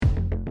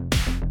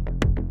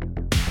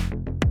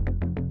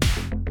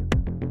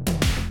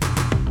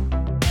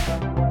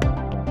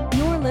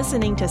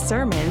listening to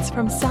sermons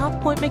from South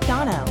Point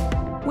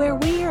McDonough, where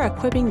we are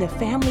equipping the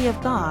family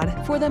of God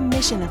for the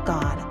mission of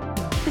God,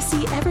 to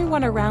see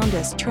everyone around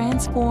us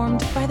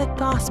transformed by the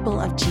gospel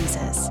of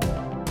Jesus.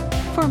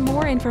 For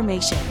more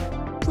information,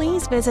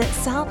 please visit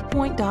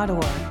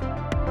southpoint.org.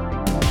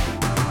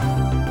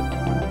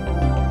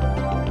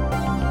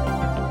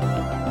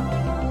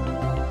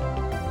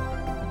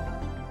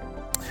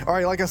 All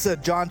right, like I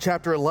said, John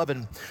chapter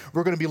 11,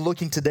 we're going to be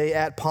looking today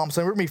at Palm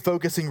Sunday. We're going to be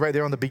focusing right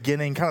there on the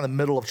beginning, kind of the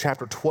middle of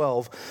chapter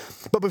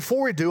 12. But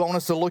before we do, I want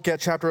us to look at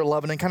chapter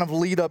 11 and kind of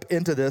lead up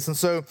into this. And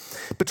so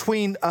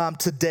between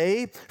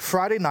today,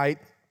 Friday night,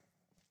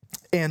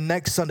 and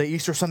next Sunday,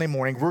 Easter Sunday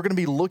morning, we're going to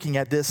be looking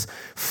at this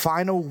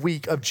final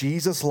week of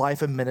Jesus'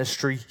 life and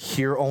ministry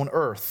here on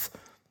earth.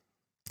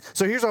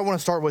 So here's what I want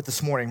to start with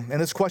this morning, and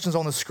this question's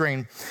on the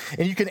screen,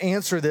 and you can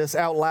answer this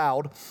out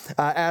loud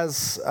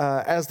as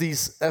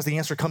the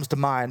answer comes to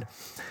mind.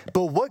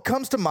 But what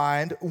comes to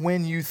mind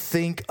when you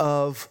think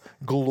of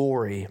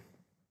glory?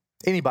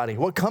 Anybody?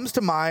 What comes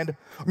to mind?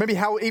 Or maybe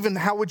how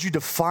would you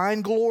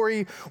define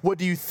glory? What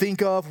do you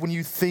think of when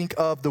you think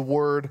of the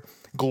word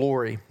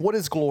glory? What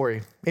is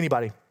glory?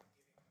 Anybody?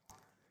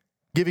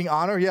 Giving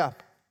honor? Yeah.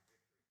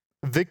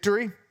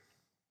 Victory?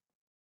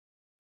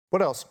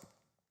 What else?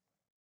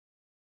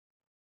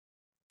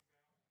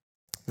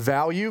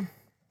 Value?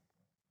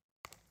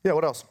 Yeah,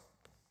 what else?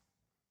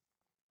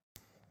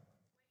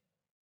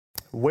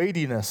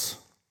 Weightiness.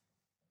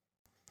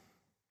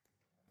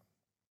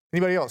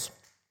 Anybody else?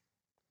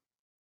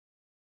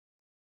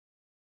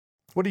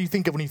 What do you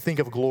think of when you think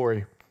of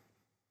glory?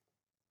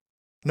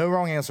 No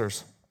wrong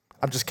answers.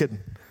 I'm just kidding.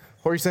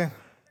 What are you saying?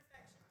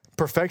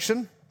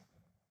 Perfection?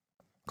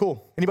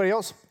 Cool. Anybody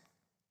else?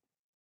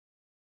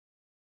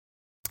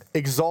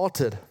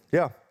 Exalted.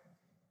 Yeah.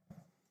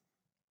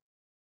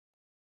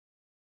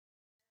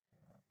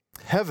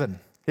 Heaven,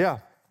 yeah.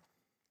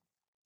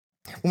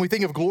 When we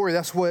think of glory,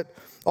 that's what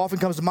often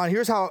comes to mind.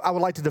 Here's how I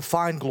would like to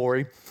define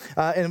glory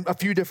in a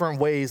few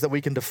different ways that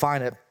we can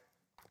define it,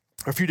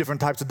 or a few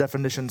different types of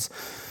definitions.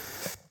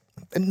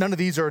 And none of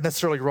these are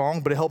necessarily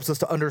wrong, but it helps us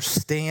to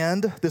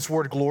understand this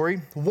word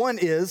glory. One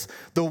is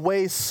the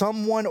way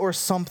someone or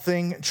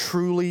something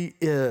truly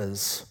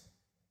is.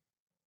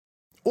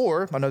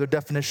 Or another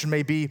definition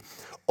may be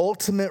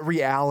ultimate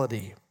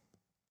reality.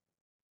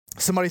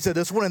 Somebody said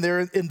this one, and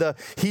there in the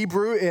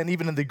Hebrew and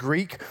even in the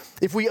Greek,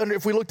 if we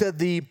looked at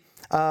the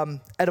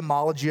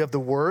etymology of the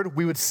word,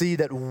 we would see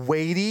that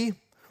weighty,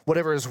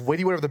 whatever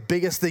the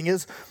biggest thing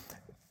is,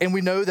 and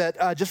we know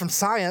that just from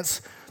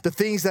science, the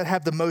things that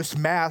have the most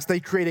mass,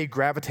 they create a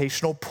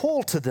gravitational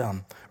pull to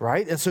them,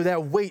 right? And so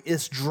that weight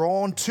is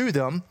drawn to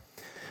them.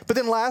 But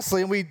then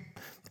lastly, and we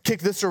kick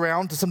this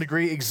around to some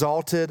degree,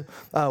 exalted,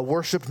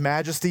 worshiped,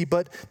 majesty,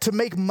 but to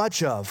make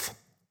much of.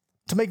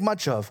 To make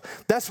much of.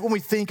 That's when we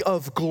think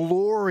of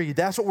glory.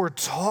 That's what we're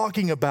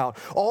talking about.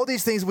 All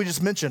these things we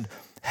just mentioned.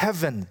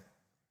 Heaven.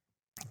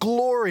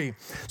 Glory.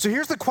 So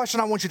here's the question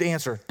I want you to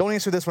answer. Don't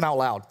answer this one out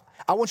loud.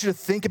 I want you to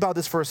think about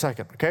this for a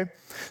second, okay?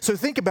 So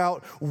think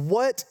about,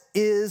 what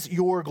is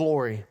your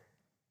glory?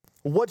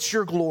 What's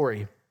your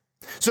glory?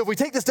 So if we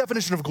take this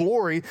definition of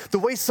glory, the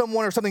way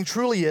someone or something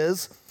truly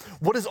is,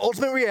 what is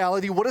ultimate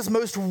reality? What is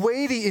most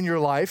weighty in your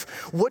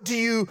life? What do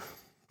you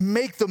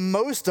make the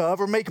most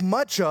of or make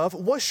much of?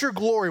 What's your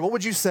glory? What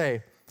would you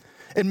say?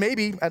 And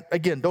maybe,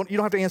 again, you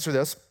don't have to answer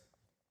this,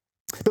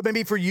 but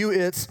maybe for you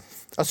it's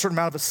a certain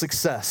amount of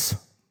success,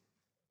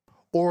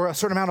 or a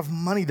certain amount of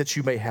money that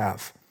you may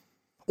have,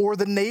 or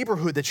the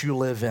neighborhood that you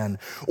live in,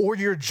 or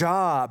your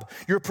job,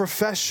 your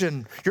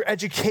profession, your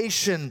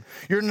education,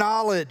 your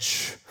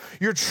knowledge,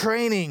 your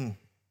training,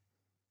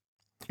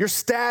 your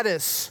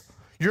status,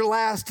 your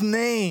last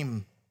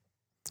name,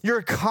 your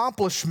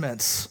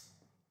accomplishments.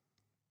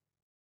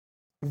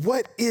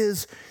 What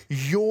is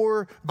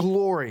your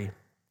glory?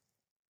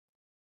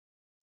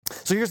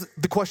 So here's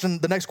the question,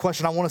 the next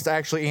question I want us to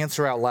actually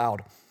answer out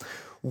loud.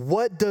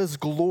 What does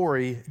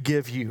glory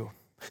give you?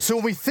 So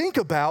when we think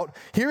about,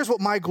 here's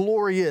what my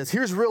glory is.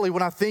 Here's really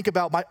when I think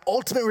about my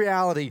ultimate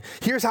reality.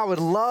 Here's how I would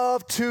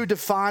love to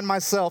define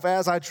myself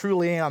as I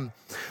truly am.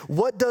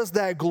 What does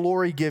that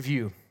glory give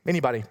you?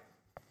 Anybody?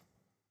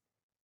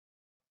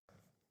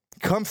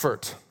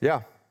 Comfort,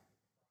 yeah.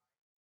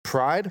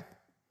 Pride?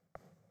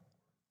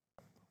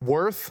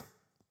 Worth,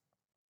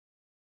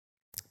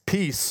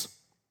 peace,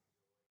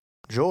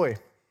 joy,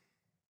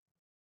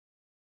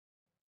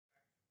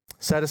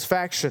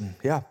 satisfaction,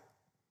 yeah.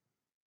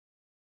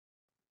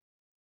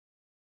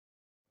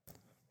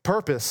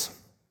 Purpose.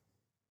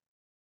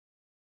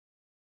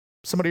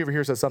 Somebody over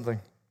here said something.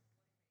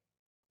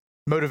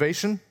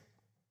 Motivation.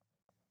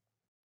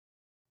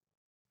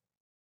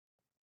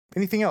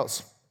 Anything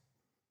else?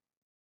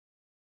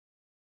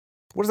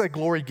 What does that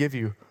glory give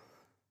you?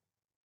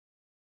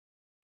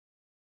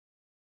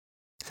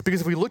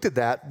 Because if we looked at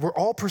that, we're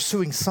all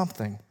pursuing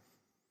something.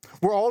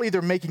 We're all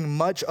either making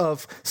much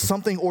of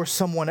something or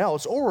someone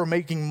else, or we're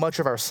making much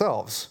of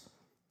ourselves.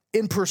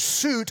 in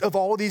pursuit of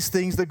all of these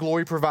things that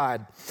glory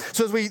provide.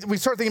 So as we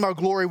start thinking about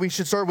glory, we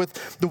should start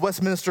with the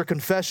Westminster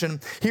Confession.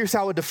 Here's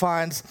how it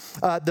defines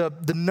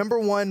the number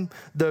one,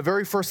 the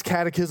very first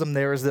catechism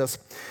there is this: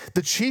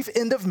 the chief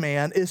end of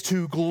man is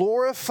to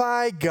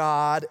glorify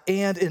God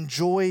and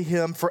enjoy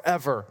him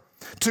forever.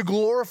 To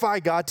glorify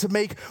God, to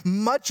make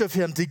much of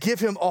him, to give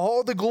him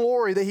all the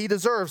glory that he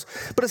deserves.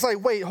 But it's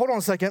like, wait, hold on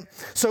a second.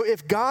 So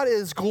if God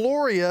is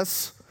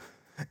glorious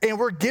and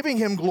we're giving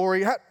him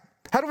glory,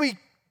 how do we,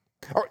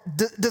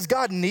 does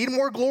God need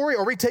more glory?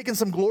 Are we taking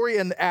some glory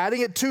and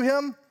adding it to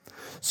him?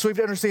 So we have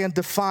to understand,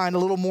 define a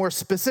little more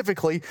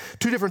specifically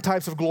two different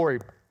types of glory.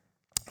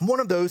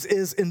 One of those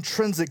is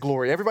intrinsic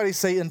glory. Everybody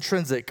say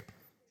intrinsic.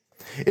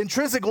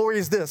 Intrinsic glory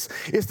is this: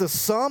 it's the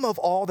sum of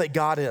all that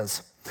God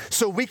is.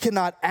 So we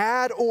cannot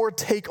add or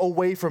take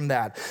away from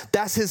that.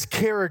 That's his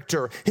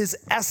character, his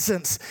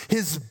essence,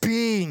 his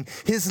being,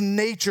 his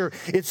nature.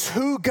 It's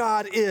who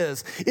God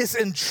is. It's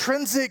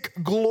intrinsic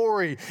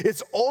glory.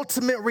 It's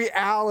ultimate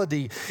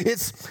reality.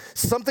 It's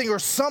something or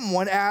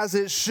someone as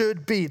it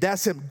should be.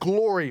 That's him.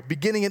 Glory,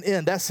 beginning and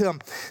end. That's him.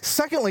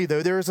 Secondly,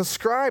 though, there is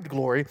ascribed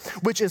glory,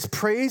 which is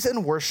praise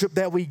and worship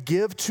that we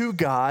give to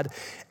God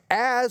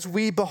as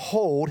we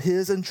behold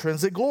his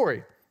intrinsic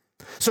glory.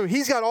 So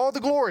he's got all the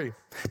glory,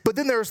 but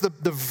then there's the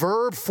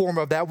verb form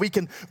of that. We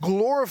can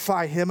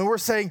glorify him, and we're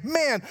saying,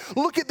 man,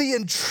 look at the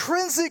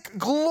intrinsic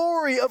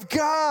glory of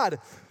God,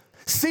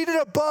 seated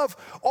above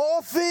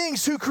all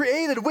things, who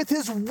created with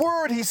his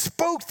word. He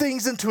spoke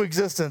things into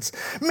existence.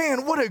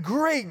 Man, what a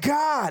great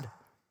God.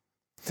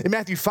 In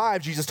Matthew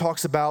 5, Jesus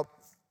talks about,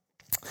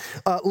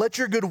 let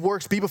your good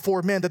works be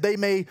before men, that they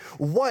may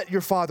what?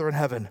 Your Father in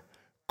heaven.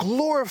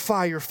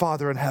 Glorify your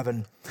Father in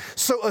heaven.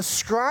 So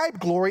ascribed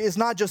glory is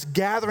not just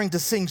gathering to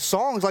sing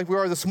songs like we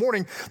are this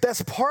morning.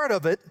 That's part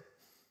of it.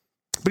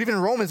 But even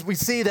in Romans, we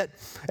see that,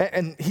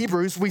 and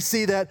Hebrews, we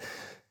see that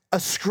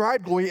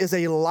ascribed glory is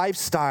a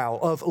lifestyle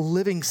of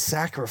living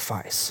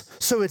sacrifice.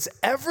 So it's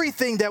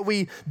everything that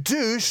we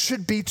do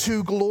should be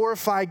to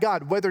glorify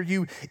God. Whether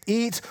you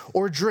eat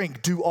or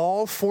drink, do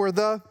all for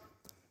the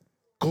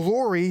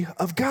glory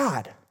of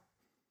God.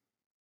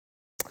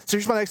 So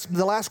here's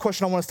the last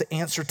question I want us to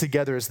answer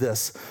together is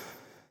this: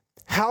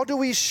 how do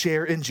we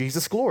share in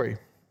Jesus' glory?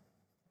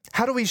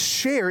 How do we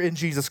share in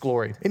Jesus'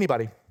 glory?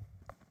 Anybody?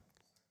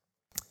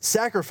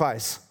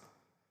 Sacrifice.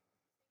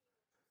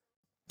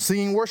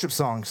 Singing worship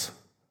songs.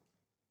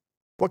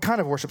 What kind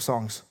of worship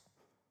songs?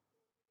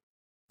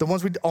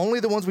 Only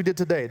the ones we did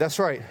today. That's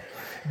right.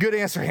 Good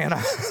answer,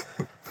 Hannah.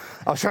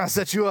 I was trying to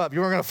set you up. You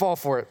weren't going to fall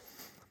for it.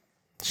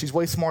 She's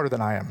way smarter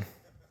than I am.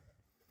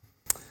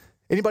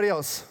 Anybody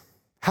else?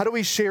 How do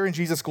we share in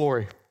Jesus'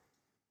 glory?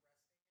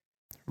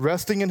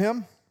 Resting in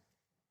him?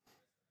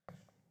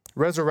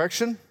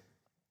 Resurrection?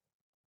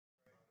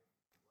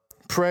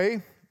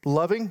 Pray?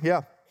 Loving?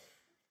 Yeah.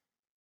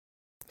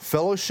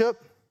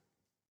 Fellowship?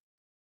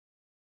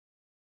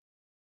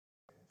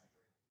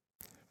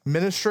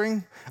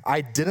 Ministering?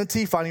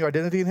 Identity? Finding your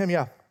identity in him?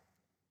 Yeah.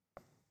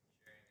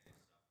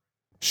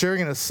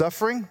 Sharing in his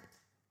suffering?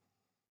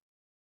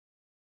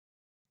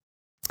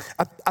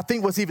 I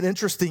think what's even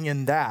interesting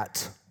in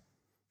that,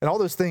 and all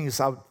those things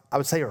I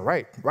would say are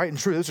right and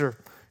true. Those are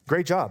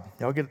great job.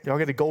 Y'all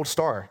get a gold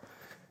star.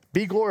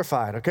 Be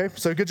glorified, okay?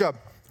 So good job.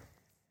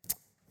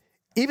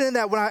 Even in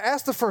that, when I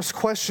asked the first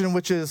question,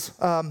 which is,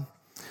 the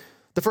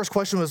first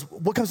question was,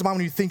 what comes to mind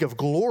when you think of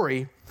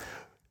glory?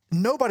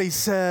 Nobody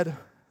said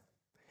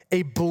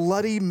a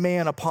bloody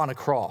man upon a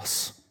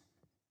cross,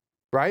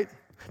 right?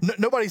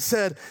 Nobody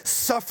said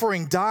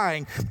suffering,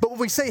 dying. But when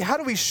we say, how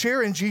do we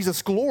share in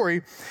Jesus'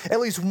 glory? At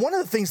least one of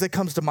the things that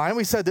comes to mind,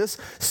 we said this: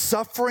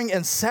 suffering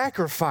and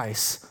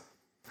sacrifice.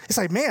 It's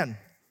like, man,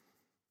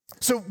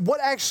 so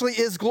what actually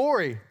is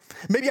glory?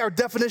 Maybe our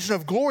definition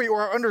of glory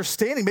or our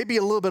understanding may be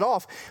a little bit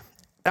off.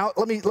 Now,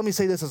 let me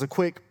say this as a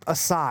quick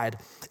aside,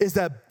 is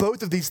that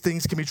both of these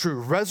things can be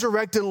true.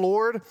 Resurrected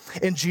Lord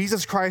and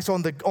Jesus Christ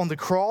on the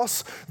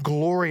cross,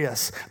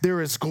 glorious.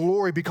 There is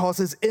glory because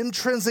his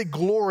intrinsic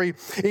glory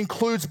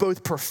includes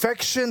both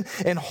perfection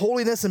and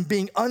holiness and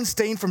being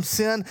unstained from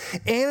sin,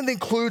 and it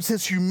includes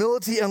his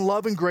humility and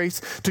love and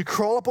grace to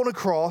crawl up on a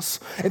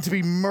cross and to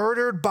be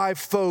murdered by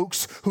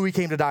folks who he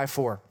came to die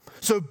for.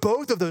 So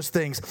both of those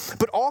things.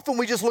 But often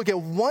we just look at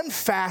one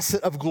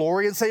facet of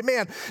glory and say,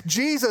 man,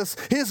 Jesus,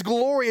 his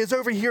glory is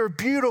over here,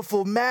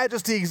 beautiful,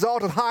 majesty,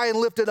 exalted, high and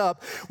lifted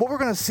up. What we're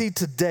going to see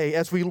today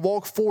as we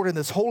walk forward in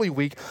this Holy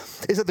Week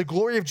is that the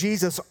glory of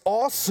Jesus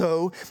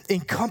also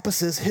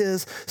encompasses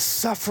his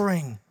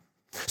suffering.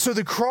 So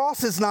the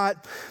cross is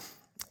not...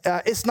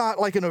 it's not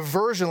like an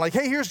aversion, like,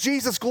 hey, here's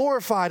Jesus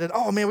glorified, and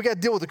oh man, we got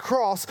to deal with the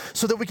cross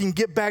so that we can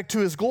get back to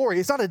his glory.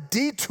 It's not a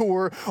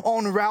detour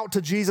en route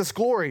to Jesus'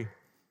 glory.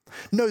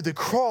 No, the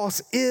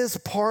cross is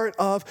part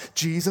of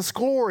Jesus'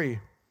 glory.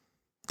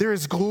 There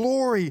is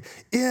glory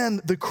in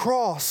the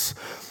cross,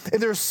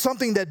 and there's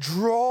something that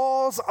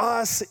draws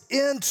us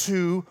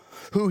into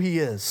who he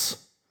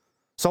is.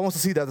 So I want to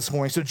see that this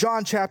morning. So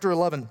John chapter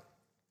 11,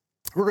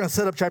 we're going to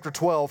set up chapter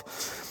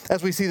 12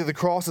 as we see that the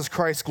cross is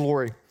Christ's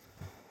glory.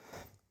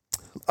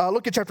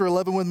 Look at chapter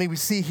 11 with me. We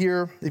see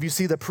here, if you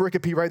see the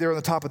pericope right there on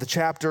the top of the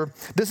chapter,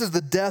 this is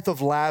the death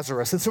of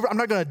Lazarus. And so I'm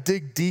not going to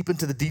dig deep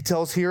into the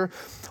details here.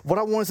 What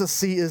I want us to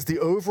see is the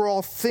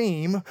overall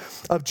theme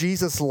of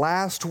Jesus'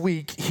 last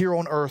week here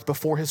on earth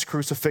before his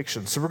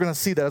crucifixion. So we're going to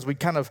see that as we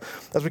kind of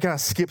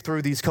skip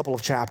through these couple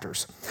of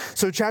chapters.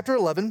 So chapter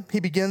 11, I'll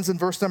begin in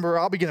verse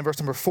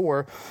number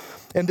 4.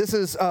 And this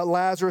is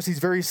Lazarus. He's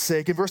very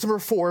sick. In verse number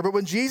 4, but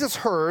when Jesus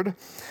heard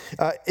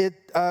it,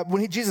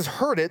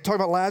 talking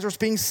about Lazarus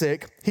being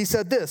sick, he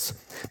said this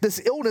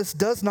illness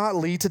does not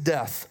lead to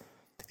death.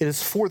 It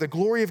is for the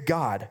glory of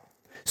God,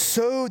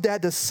 so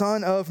that the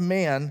Son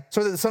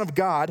of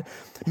God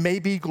may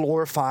be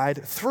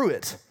glorified through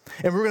it.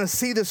 And we're going to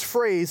see this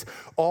phrase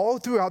all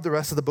throughout the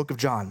rest of the book of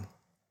John.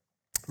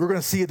 We're going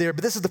to see it there,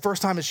 but this is the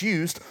first time it's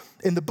used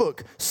in the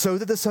book, so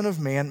that the Son of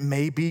Man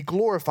may be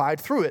glorified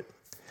through it.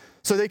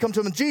 So they come to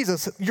him and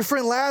Jesus, your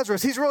friend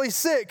Lazarus, he's really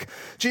sick.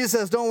 Jesus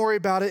says, don't worry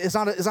about it. It's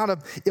not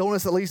an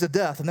illness that leads to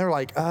death. And they're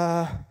like,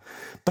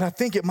 but I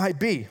think it might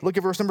be. Look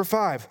at verse number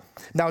 5.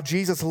 Now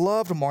Jesus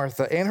loved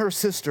Martha and her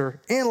sister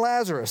and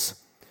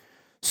Lazarus.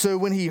 So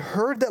when he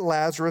heard that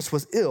Lazarus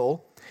was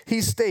ill, he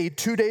stayed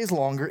 2 days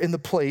longer in the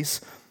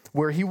place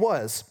where he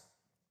was.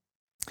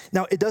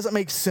 Now it doesn't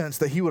make sense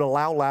that he would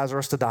allow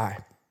Lazarus to die.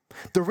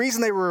 The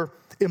reason they were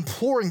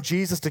imploring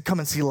Jesus to come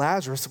and see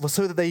Lazarus was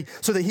so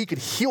that he could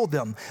heal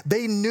them.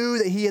 They knew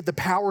that he had the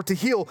power to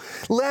heal.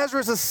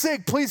 Lazarus is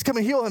sick. Please come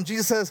and heal him.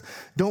 Jesus says,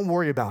 don't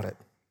worry about it.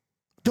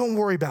 Don't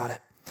worry about it.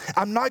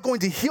 I'm not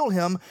going to heal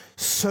him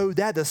so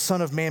that the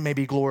Son of Man may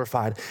be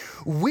glorified.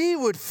 We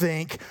would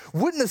think,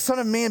 wouldn't the Son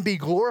of Man be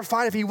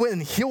glorified if he went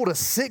and healed a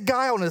sick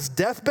guy on his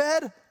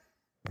deathbed?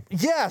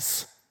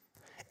 Yes.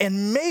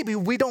 And maybe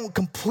we don't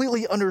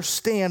completely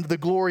understand the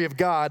glory of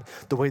God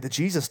the way that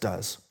Jesus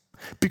does,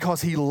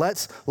 because he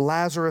lets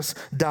Lazarus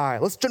die.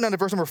 Let's jump down to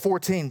verse number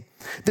 14.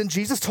 Then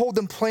Jesus told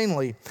them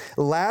plainly,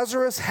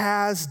 Lazarus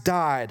has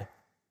died,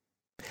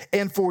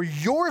 and for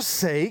your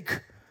sake,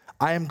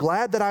 I am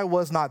glad that I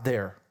was not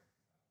there.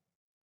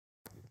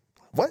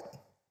 What?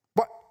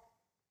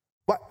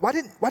 Why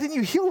didn't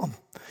you heal him?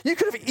 You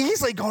could have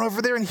easily gone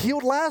over there and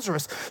healed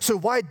Lazarus. So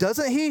why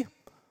doesn't he?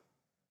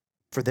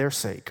 For their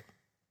sake.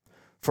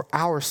 For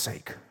our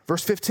sake.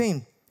 Verse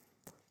 15.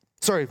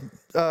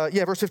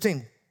 Verse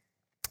 15.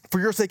 For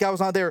your sake I was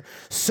not there,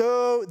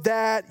 so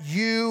that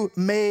you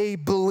may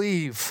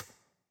believe.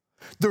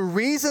 The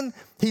reason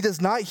he does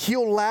not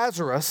heal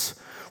Lazarus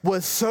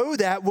was so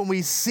that when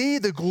we see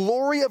the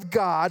glory of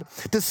God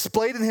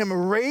displayed in him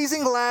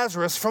raising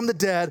Lazarus from the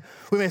dead,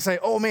 we may say,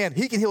 oh man,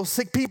 he can heal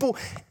sick people.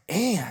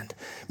 And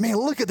man,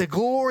 look at the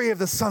glory of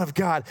the Son of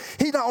God.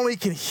 He not only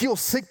can heal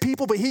sick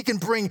people, but he can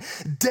bring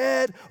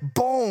dead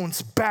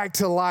bones back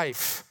to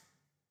life.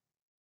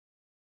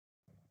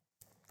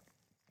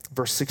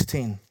 Verse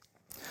 16.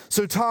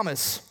 So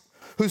Thomas,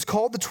 who's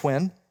called the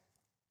twin,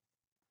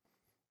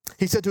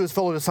 he said to his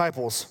fellow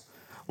disciples,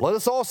 let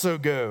us also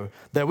go,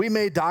 that we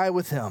may die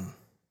with him.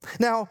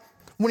 Now,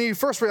 when I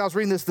was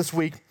reading this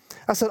week,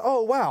 I said,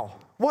 oh, wow,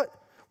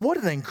 what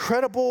an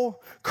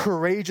incredible,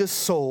 courageous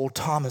soul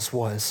Thomas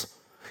was.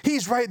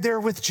 He's right there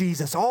with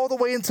Jesus all the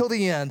way until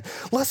the end.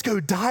 Let's go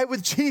die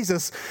with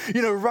Jesus.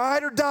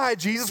 Ride or die,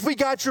 Jesus, we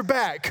got your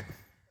back,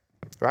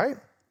 right?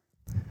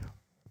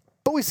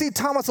 But we see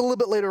Thomas a little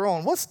bit later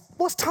on.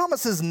 What's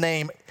Thomas's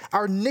name,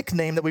 our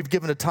nickname that we've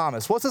given to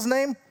Thomas? What's his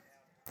name?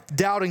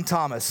 Doubting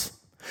Thomas.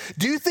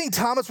 Do you think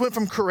Thomas went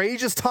from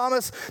courageous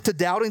Thomas to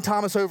doubting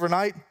Thomas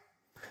overnight?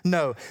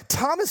 No.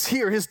 Thomas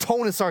here, his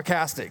tone is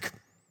sarcastic.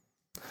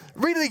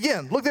 Read it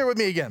again. Look there with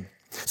me again.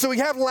 So we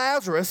have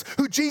Lazarus,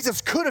 who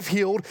Jesus could have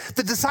healed.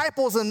 The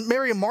disciples and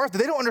Mary and Martha,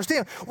 they don't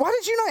understand. Why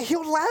did you not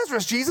heal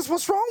Lazarus, Jesus?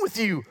 What's wrong with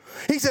you?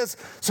 He says,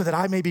 so that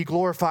I may be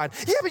glorified.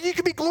 Yeah, but you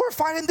can be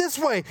glorified in this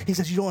way. He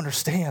says, you don't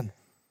understand.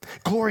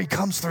 Glory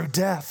comes through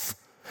death.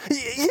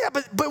 Yeah,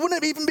 but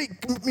wouldn't it even be,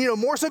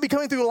 more so be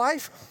coming through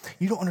life?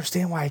 You don't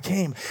understand why I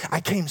came. I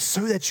came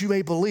so that you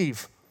may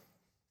believe.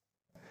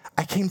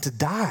 I came to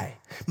die.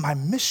 My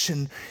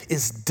mission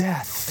is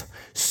death,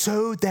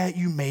 so that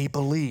you may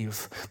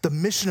believe. The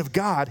mission of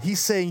God, he's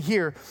saying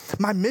here,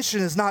 my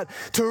mission is not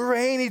to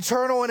reign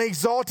eternal and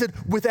exalted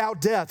without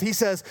death. He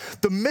says,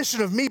 the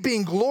mission of me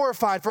being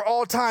glorified for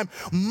all time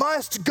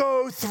must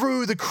go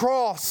through the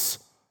cross.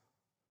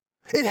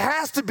 It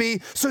has to be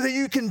so that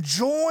you can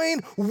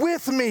join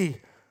with me.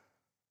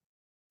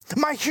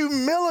 My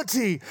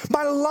humility,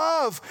 my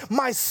love,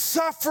 my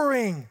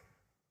suffering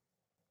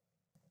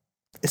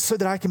is so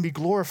that I can be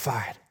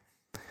glorified,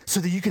 so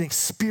that you can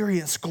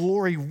experience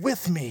glory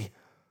with me.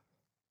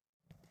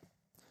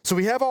 So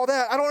we have all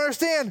that. I don't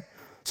understand.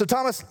 So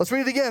Thomas, let's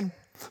read it again.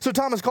 So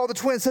Thomas called the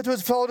twin, said to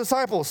his fellow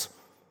disciples,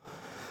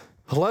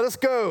 let us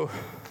go.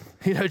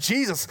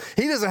 Jesus,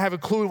 he doesn't have a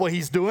clue what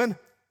he's doing.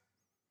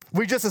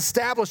 We just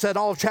established that in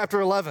all of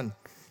chapter 11.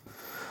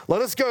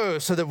 Let us go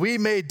so that we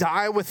may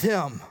die with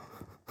him.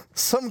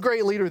 Some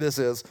great leader this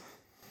is.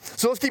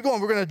 So let's keep going.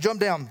 We're going to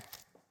jump down.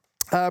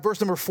 Verse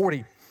number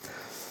 40.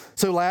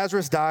 So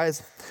Lazarus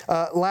dies.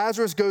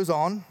 Lazarus goes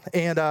on,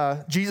 and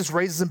Jesus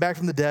raises him back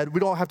from the dead. We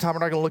don't have time. We're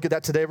not going to look at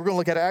that today. We're going to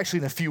look at it actually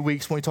in a few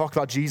weeks when we talk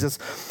about Jesus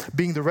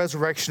being the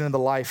resurrection and the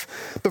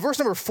life. But verse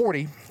number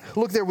 40,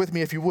 look there with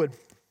me if you would.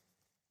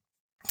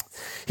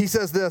 He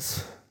says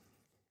this.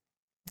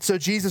 So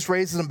Jesus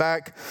raises him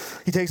back.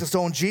 He takes a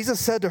stone. Jesus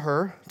said to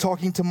her,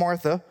 talking to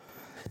Martha,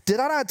 "Did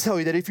I not tell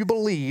you that if you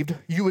believed,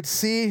 you would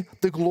see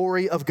the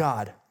glory of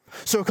God?"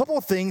 So a couple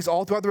of things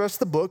all throughout the rest of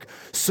the book,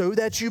 so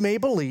that you may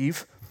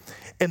believe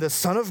in the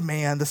Son of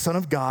Man, the Son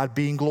of God,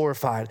 being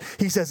glorified.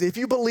 He says, if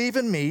you believe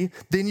in me,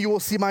 then you will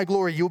see my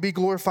glory. You'll be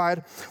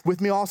glorified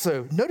with me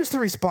also. Notice the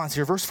response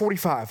here, verse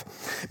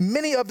 45.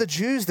 Many of the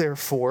Jews,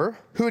 therefore,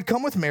 who had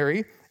come with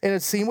Mary and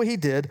had seen what he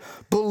did,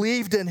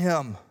 believed in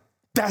him.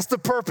 That's the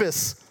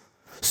purpose,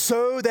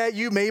 so that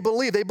you may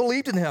believe. They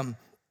believed in him.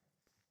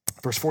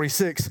 Verse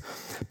 46,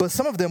 but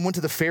some of them went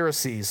to the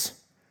Pharisees,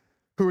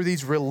 who were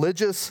these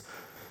religious,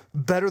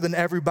 better than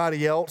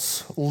everybody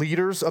else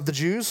leaders of the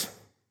Jews,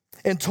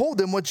 and told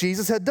them what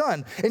Jesus had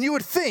done. And you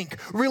would think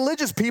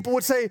religious people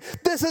would say,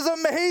 this is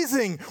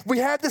amazing. We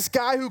have this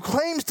guy who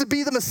claims to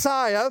be the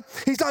Messiah.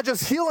 He's not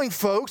just healing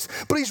folks,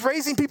 but he's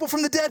raising people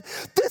from the dead.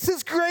 This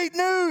is great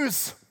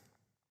news.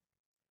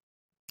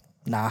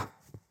 Nah.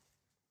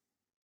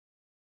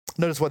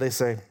 Notice what they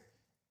say.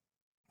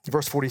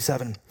 Verse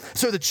 47.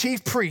 So the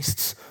chief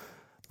priests,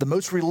 the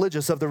most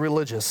religious of the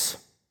religious,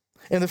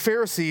 and the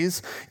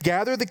Pharisees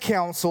gathered the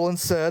council and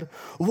said,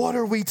 what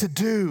are we to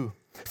do?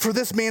 For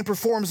this man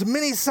performs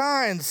many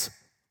signs.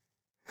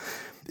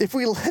 If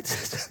we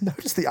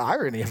notice the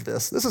irony of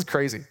this. This is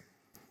crazy.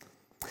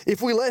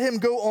 If we let him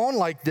go on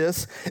like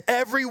this,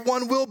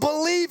 everyone will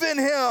believe in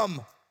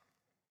him.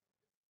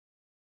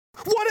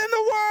 What in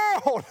the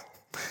world?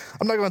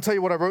 I'm not going to tell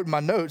you what I wrote in my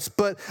notes,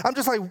 but I'm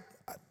just like,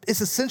 it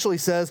essentially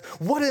says,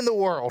 what in the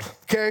world,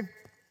 okay?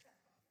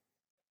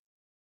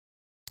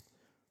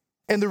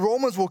 And the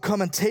Romans will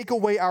come and take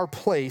away our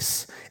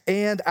place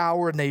and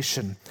our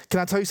nation. Can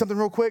I tell you something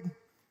real quick?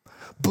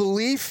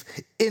 Belief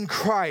in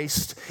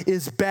Christ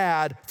is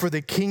bad for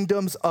the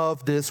kingdoms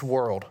of this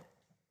world.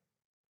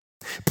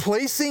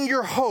 Placing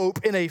your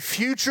hope in a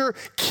future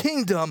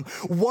kingdom,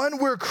 one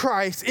where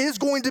Christ is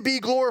going to be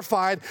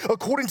glorified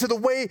according to the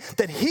way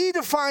that he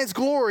defines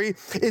glory,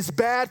 is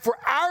bad for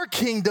our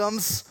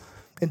kingdoms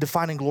in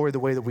defining glory the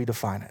way that we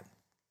define it.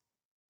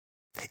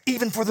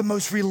 Even for the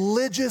most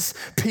religious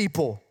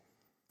people.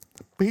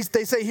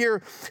 They say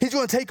here, he's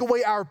going to take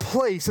away our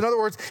place. In other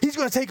words, he's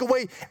going to take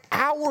away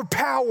our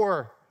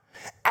power,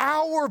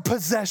 our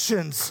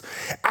possessions,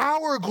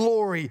 our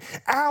glory,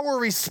 our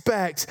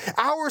respect,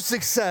 our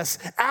success,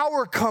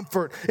 our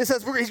comfort. It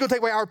says he's going to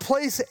take away our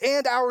place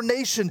and our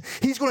nation.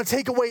 He's going to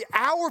take away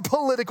our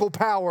political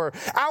power,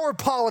 our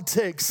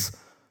politics,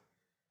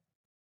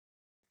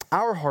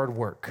 our hard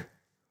work.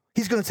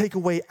 He's going to take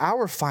away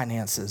our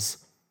finances.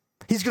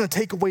 He's going to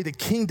take away the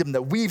kingdom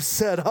that we've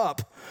set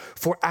up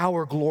for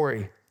our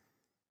glory.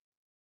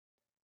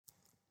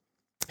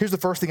 Here's the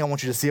first thing I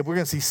want you to see. We're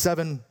going to see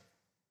seven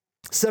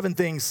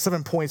things,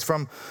 7 points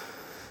from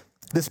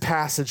this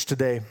passage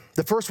today.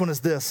 The first one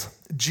is this: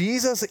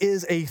 Jesus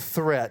is a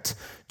threat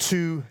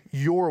to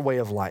your way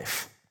of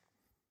life.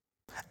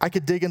 I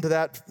could dig into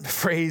that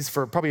phrase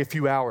for probably a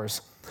few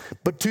hours,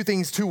 but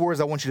two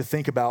words I want you to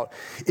think about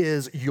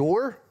is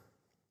your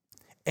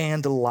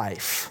and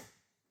life.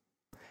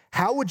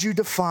 How would you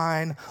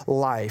define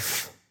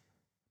life?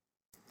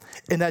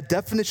 And that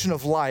definition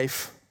of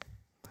life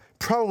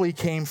probably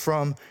came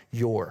from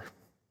your.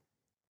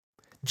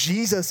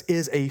 Jesus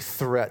is a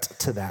threat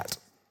to that.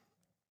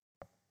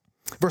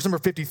 Verse number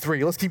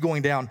 53, let's keep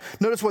going down.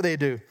 Notice what they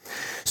do.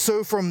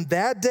 So from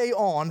that day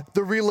on,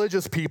 the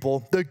religious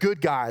people, the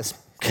good guys,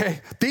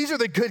 okay? These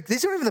aren't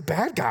even the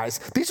bad guys.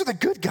 These are the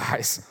good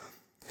guys.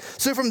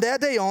 So from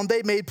that day on,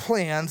 they made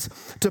plans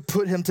to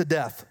put him to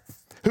death.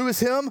 Who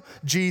is him?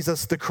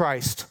 Jesus the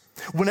Christ.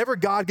 Whenever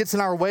God gets in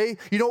our way,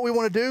 you know what we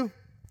want to do?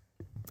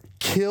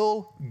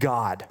 Kill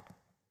God.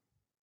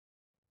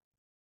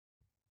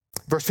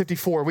 Verse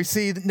 54, we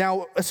see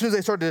now, as soon as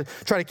they start to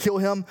try to kill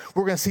him,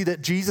 we're going to see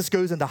that Jesus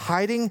goes into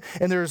hiding,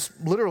 and there's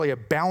literally a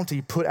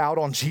bounty put out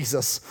on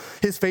Jesus.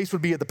 His face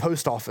would be at the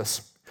post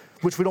office,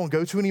 which we don't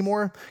go to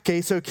anymore.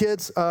 Okay, so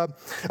kids, a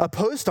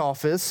post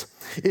office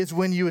is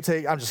when you would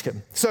take, I'm just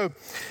kidding. So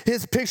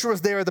his picture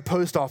was there at the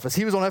post office.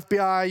 He was on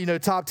FBI,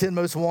 top 10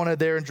 most wanted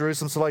there in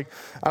Jerusalem. So like,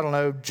 I don't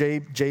know,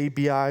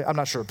 JBI, I'm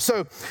not sure.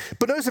 So,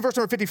 but notice in verse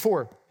number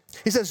 54,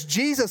 he says,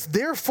 Jesus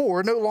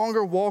therefore no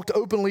longer walked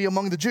openly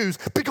among the Jews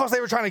because they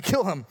were trying to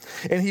kill him.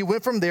 And he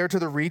went from there to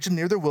the region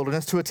near the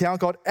wilderness to a town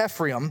called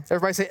Ephraim.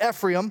 Everybody say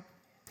Ephraim.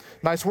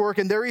 Nice work.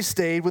 And there he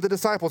stayed with the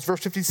disciples. Verse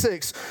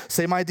 56,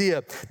 same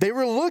idea. They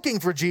were looking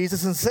for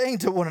Jesus and saying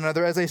to one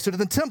another as they stood in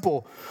the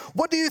temple,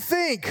 what do you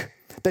think?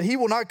 That he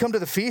will not come to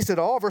the feast at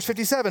all? Verse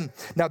 57,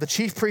 now the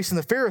chief priests and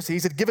the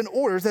Pharisees had given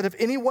orders that if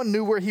anyone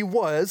knew where he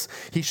was,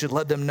 he should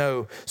let them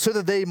know, so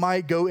that they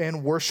might go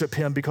and worship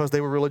him because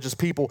they were religious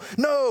people.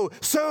 No,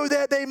 so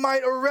that they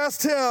might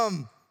arrest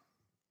him.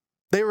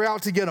 They were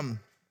out to get him.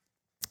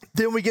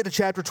 Then we get to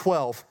chapter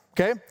 12.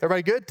 Okay,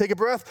 everybody good? Take a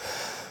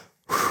breath.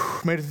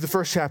 Whew, made it through the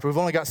first chapter. We've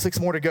only got 6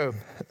 more to go.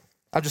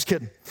 I'm just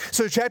kidding.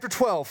 So chapter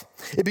 12,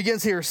 it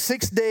begins here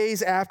 6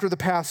 days after the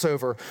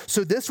Passover.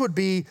 So this would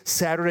be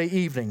Saturday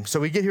evening. So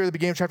we get here at the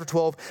beginning of chapter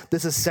 12.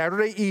 This is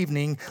Saturday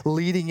evening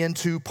leading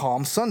into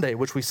Palm Sunday,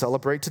 which we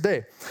celebrate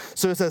today.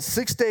 So it says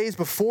 6 days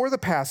before the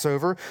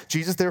Passover,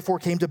 Jesus therefore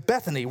came to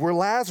Bethany, where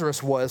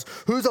Lazarus was,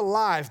 who's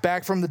alive,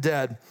 back from the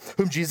dead,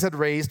 whom Jesus had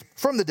raised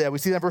from the dead. We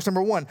see that in verse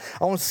number 1.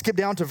 I want to skip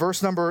down to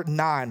verse number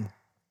 9.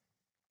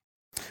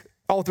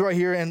 All throughout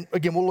here, and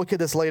again, we'll look at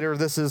this later.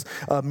 This is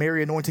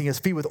Mary anointing his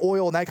feet with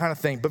oil and that kind of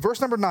thing. But verse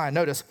number 9,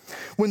 notice,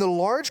 when the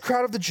large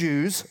crowd of the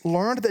Jews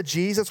learned that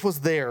Jesus was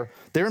there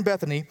in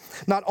Bethany,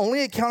 not only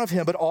on account of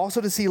him, but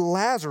also to see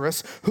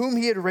Lazarus, whom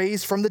he had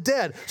raised from the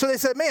dead. So they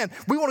said, man,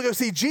 we want to go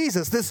see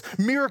Jesus, this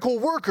miracle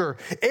worker,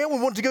 and we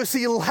want to go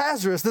see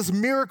Lazarus, this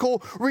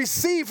miracle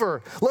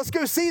receiver. Let's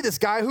go see this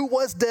guy who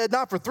was dead,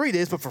 not for 3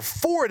 days, but for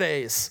 4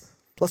 days.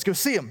 Let's go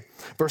see him.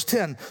 Verse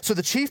 10, so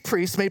the chief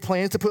priests made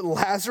plans to put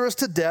Lazarus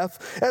to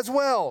death as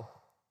well.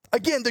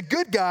 Again, the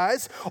good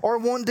guys are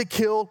wanting to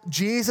kill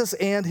Jesus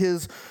and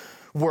his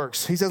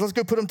works. He says, let's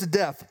go put him to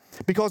death,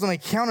 because on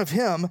account of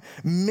him,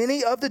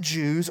 many of the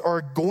Jews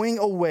are going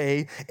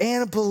away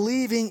and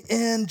believing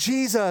in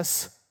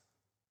Jesus.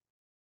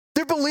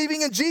 They're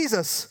believing in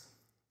Jesus.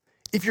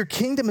 If your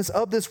kingdom is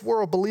of this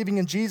world, believing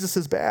in Jesus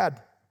is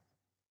bad.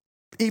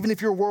 Even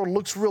if your world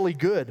looks really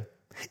good.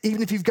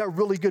 Even if you've got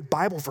really good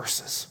Bible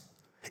verses,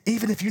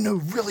 even if you know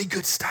really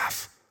good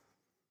stuff,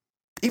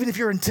 even if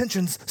your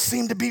intentions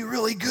seem to be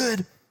really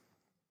good,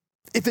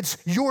 if it's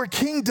your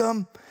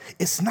kingdom,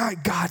 it's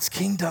not God's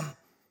kingdom.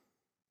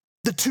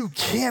 The two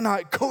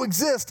cannot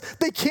coexist.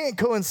 They can't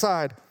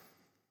coincide.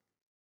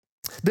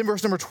 Then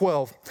verse number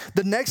 12,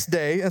 the next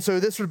day, and so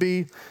this would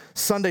be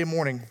Sunday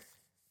morning.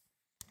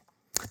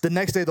 The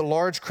next day, the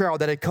large crowd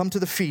that had come to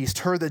the feast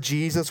heard that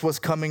Jesus was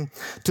coming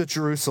to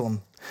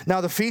Jerusalem. Now,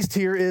 the feast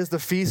here is the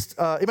feast.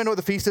 Anybody know what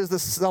the feast is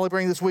that's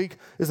celebrating this week?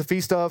 Is the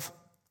feast of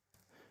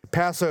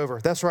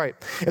Passover. That's right.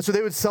 And so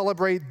they would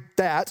celebrate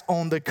that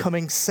on the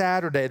coming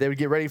Saturday. They would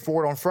get ready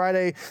for it on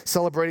Friday,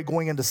 celebrate it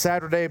going into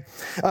Saturday.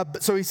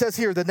 So he says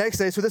here the next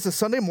day, so this is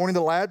Sunday morning,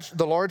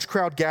 the large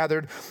crowd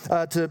gathered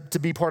to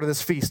be part of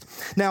this feast.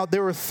 Now,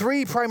 there were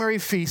 3 primary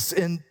feasts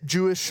on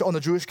the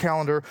Jewish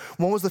calendar.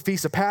 One was the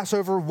Feast of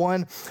Passover,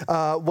 one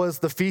was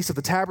the Feast of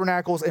the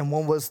Tabernacles, and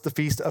one was the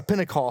Feast of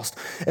Pentecost.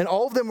 And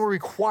all of them were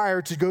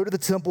required to go to the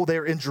temple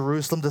there in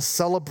Jerusalem to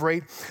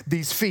celebrate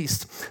these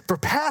feasts. For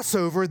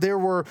Passover, there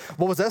were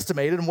what was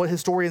estimated and what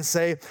historians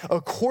say,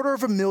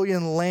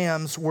 250,000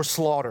 lambs were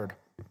slaughtered.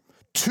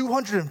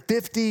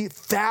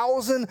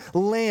 250,000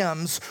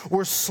 lambs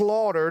were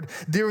slaughtered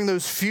during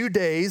those few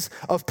days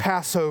of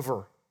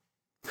Passover.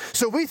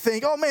 So we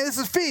think, oh man, this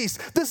is a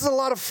feast. This is a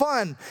lot of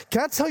fun.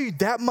 Can I tell you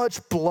that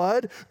much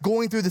blood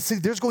going through the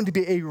city? There's going to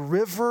be a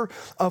river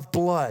of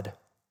blood.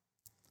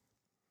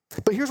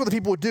 But here's what the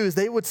people would do is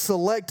they would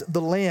select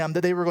the lamb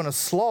that they were going to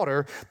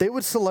slaughter. They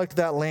would select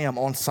that lamb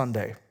on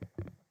Sunday.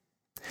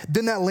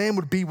 Then that lamb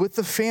would be with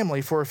the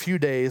family for a few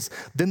days.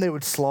 Then they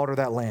would slaughter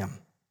that lamb.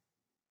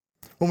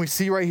 When we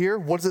see right here,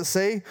 what does it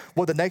say?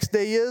 What the next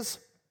day is?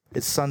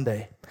 It's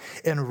Sunday.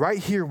 And right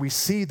here we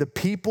see the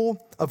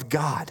people of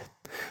God,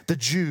 the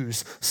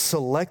Jews,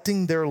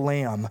 selecting their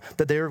lamb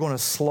that they are going to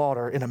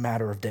slaughter in a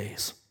matter of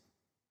days.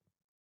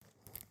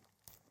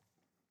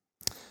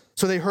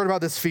 So they heard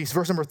about this feast.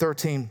 Verse number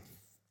 13.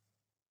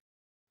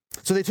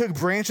 So they took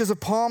branches of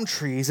palm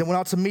trees and went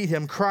out to meet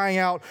him, crying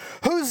out,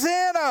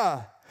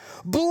 Hosanna!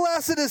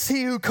 Blessed is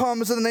he who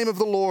comes in the name of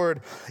the Lord,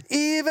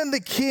 even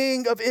the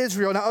King of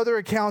Israel. Now, other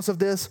accounts of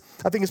this,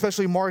 I think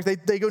especially Mark, they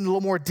go into a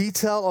little more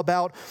detail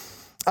about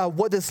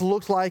what this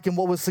looked like and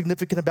what was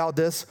significant about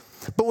this.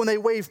 But when they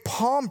waved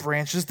palm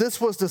branches,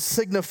 this was to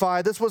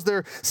signify, this was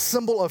their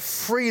symbol of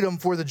freedom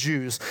for the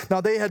Jews.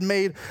 Now, they had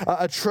made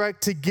a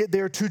trek to get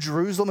there to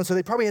Jerusalem, and so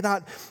they probably had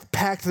not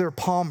packed their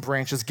palm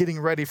branches getting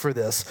ready for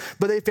this.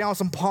 But they found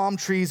some palm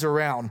trees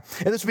around.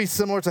 And this would be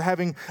similar to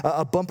having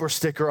a bumper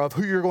sticker of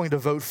who you're going to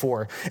vote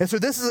for. And so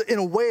this is, in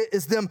a way,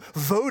 is them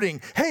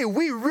voting. Hey,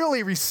 we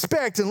really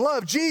respect and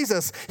love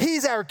Jesus.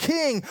 He's our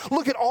king.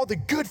 Look at all the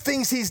good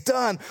things he's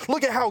done.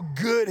 Look at how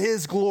good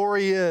his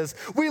glory is.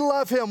 We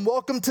love him.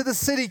 Welcome to the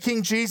city,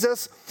 King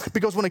Jesus.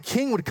 Because when a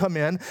king would come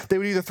in, they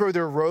would either throw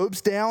their robes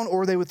down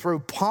or they would throw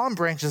palm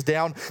branches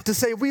down to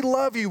say, we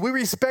love you, we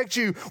respect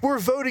you, we're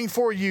voting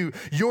for you,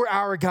 you're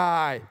our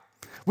guy.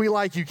 We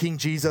like you, King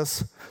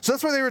Jesus. So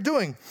that's what they were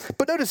doing.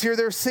 But notice here,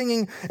 they're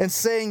singing and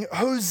saying,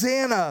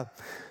 Hosanna,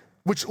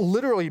 which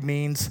literally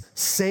means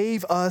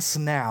save us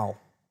now.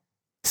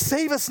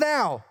 Save us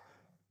now.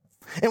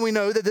 And we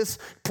know that this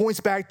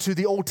points back to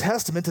the Old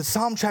Testament, to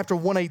Psalm chapter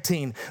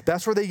 118.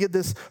 That's where they get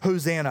this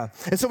Hosanna.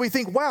 And so we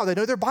think, wow, they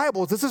know their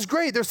Bibles. This is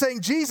great. They're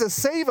saying, Jesus,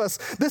 save us.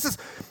 This is,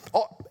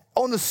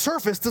 on the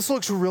surface, this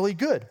looks really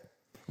good,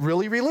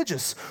 really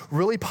religious,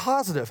 really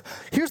positive.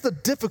 Here's the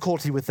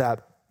difficulty with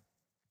that,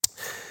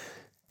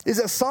 is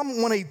that Psalm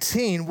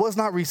 118 was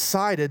not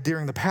recited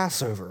during the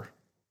Passover.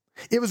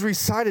 It was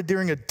recited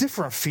during a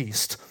different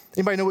feast.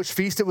 Anybody know which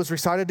feast it was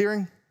recited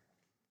during?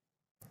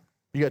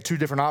 You got two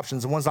different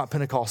options, and one's not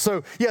Pentecost.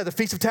 So yeah, the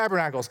Feast of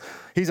Tabernacles.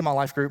 He's in my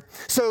life group.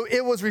 So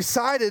it was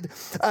recited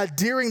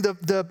during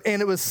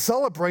and it was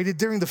celebrated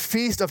during the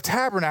Feast of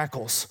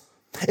Tabernacles.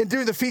 And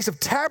during the Feast of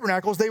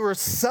Tabernacles, they were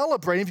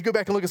celebrating. If you go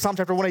back and look at Psalm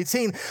chapter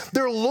 118,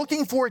 they're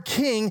looking for a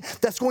king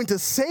that's going to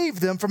save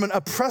them from an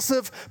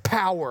oppressive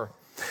power.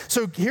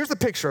 So here's the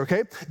picture,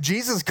 okay?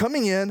 Jesus is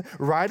coming in,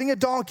 riding a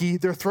donkey.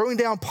 They're throwing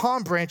down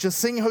palm branches,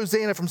 singing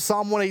Hosanna from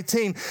Psalm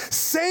 118.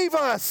 Save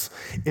us!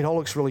 It all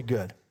looks really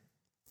good.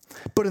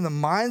 But in the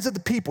minds of the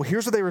people,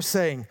 here's what they were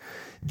saying.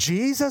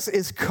 Jesus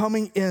is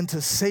coming in to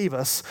save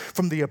us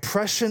from the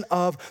oppression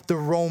of the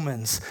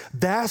Romans.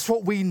 That's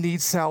what we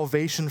need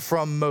salvation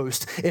from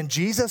most. And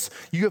Jesus,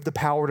 you have the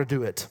power to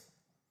do it.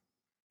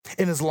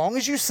 And as long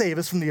as you save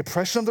us from the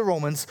oppression of the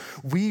Romans,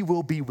 we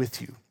will be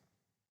with you.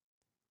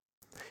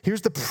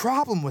 Here's the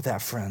problem with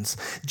that, friends.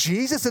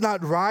 Jesus did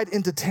not ride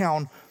into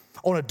town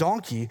on a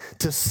donkey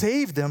to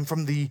save them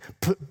from the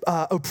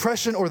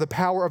oppression or the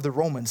power of the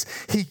Romans.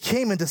 He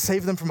came in to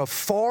save them from a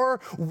far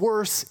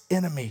worse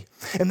enemy,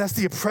 and that's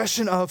the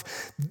oppression of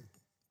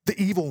the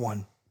evil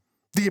one,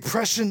 the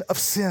oppression of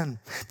sin,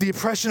 the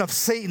oppression of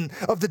Satan,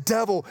 of the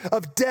devil,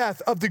 of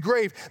death, of the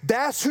grave.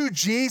 That's who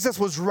Jesus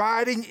was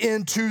riding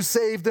in to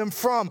save them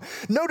from.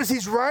 Notice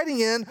he's riding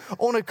in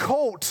on a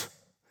colt.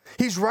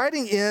 He's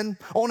riding in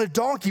on a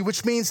donkey,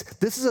 which means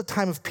this is a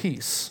time of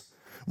peace.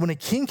 When a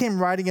king came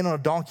riding in on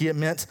a donkey, it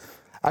meant,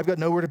 I've got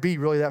nowhere to be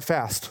really that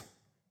fast.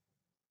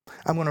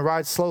 I'm going to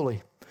ride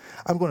slowly.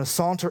 I'm going to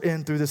saunter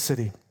in through the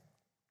city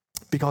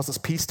because it's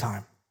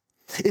peacetime.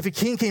 If a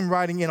king came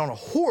riding in on a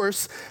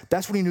horse,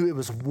 that's when he knew it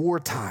was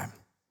wartime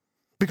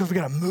because we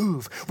got to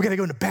move. We got to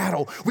go into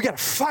battle. We got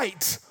to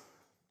fight.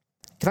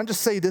 Can I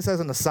just say this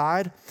as an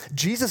aside?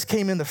 Jesus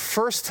came in the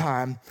first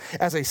time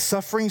as a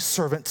suffering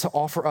servant to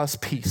offer us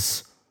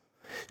peace.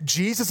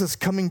 Jesus is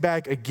coming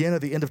back again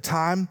at the end of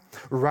time,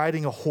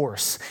 riding a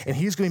horse, and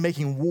he's going to be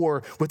making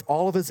war with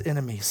all of his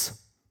enemies.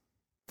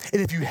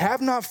 And if you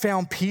have not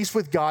found peace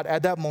with God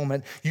at that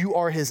moment, you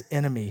are his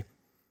enemy,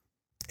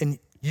 and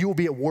you will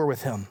be at war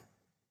with him.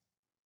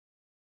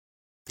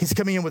 He's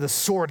coming in with a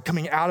sword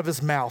coming out of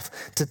his mouth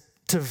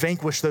to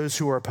vanquish those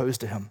who are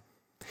opposed to him.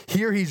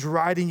 Here he's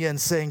riding in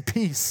saying,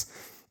 peace,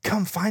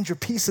 come find your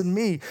peace in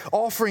me,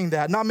 offering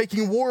that, not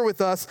making war with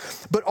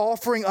us, but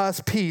offering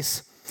us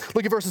peace.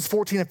 Look at verses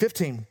 14 and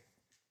 15.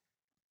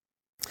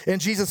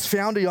 And Jesus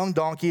found a young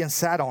donkey and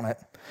sat on it,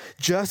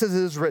 just as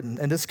it is written.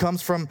 And this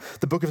comes from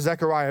the book of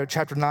Zechariah,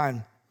 chapter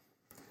 9.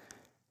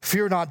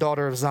 Fear not,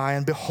 daughter of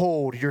Zion.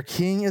 Behold, your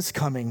king is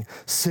coming,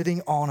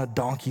 sitting on a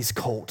donkey's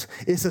colt.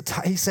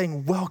 He's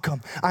saying,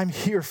 welcome. I'm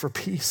here for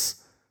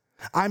peace.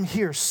 I'm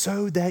here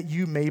so that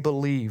you may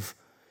believe,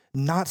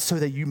 not so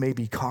that you may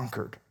be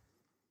conquered.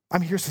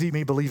 I'm here so that you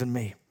may believe in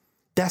me.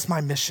 That's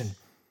my mission.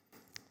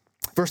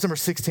 Verse number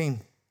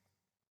 16.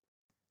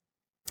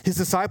 His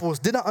disciples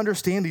did not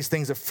understand these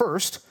things at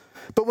first,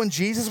 but when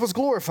Jesus was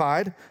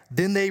glorified,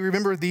 then they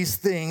remembered these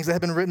things that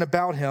had been written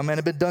about him and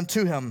had been done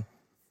to him.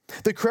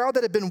 The crowd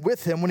that had been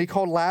with him when he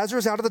called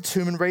Lazarus out of the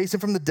tomb and raised him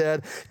from the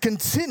dead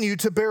continued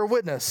to bear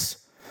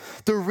witness.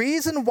 The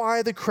reason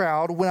why the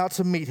crowd went out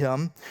to meet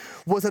him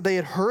was that they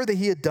had heard that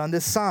he had done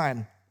this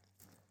sign.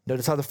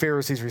 Notice how the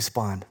Pharisees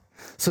respond.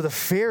 So the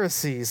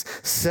Pharisees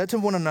said to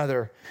one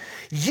another,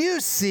 you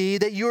see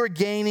that you are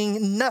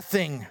gaining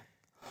nothing.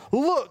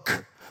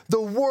 Look,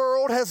 the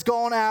world has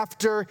gone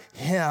after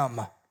him.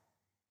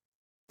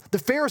 The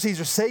Pharisees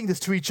are saying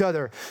this to each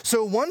other.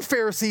 So one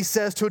Pharisee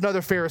says to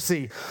another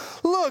Pharisee,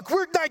 look,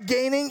 we're not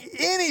gaining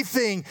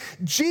anything.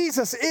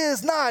 Jesus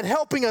is not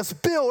helping us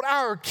build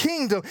our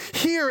kingdom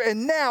here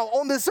and now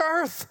on this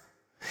earth.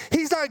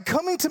 He's not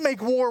coming to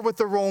make war with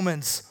the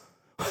Romans.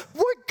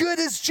 What good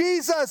is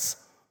Jesus?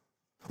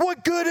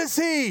 What good is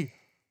he?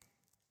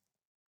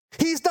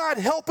 He's not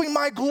helping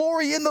my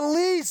glory in the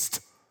least.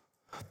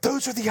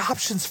 Those are the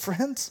options,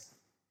 friends.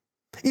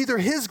 Either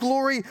his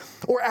glory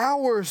or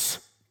ours.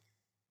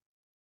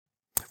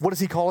 What does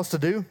he call us to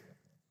do?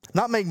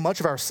 Not make much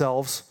of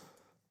ourselves,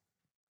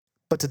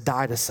 but to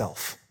die to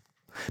self.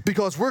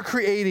 Because we're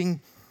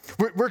creating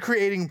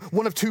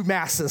one of two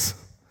masses,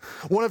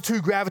 one of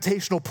two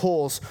gravitational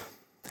pulls,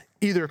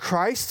 either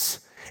Christ's,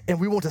 and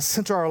we want to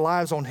center our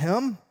lives on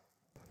him,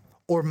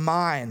 or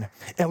mine,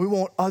 and we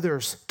want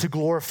others to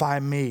glorify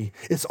me.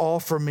 It's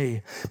all for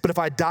me. But if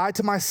I die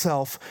to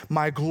myself,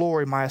 my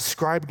glory, my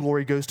ascribed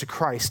glory goes to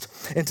Christ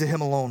and to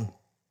him alone.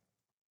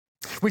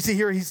 We see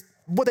here,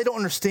 what they don't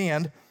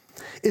understand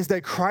is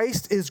that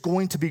Christ is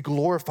going to be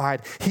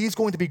glorified. He's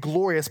going to be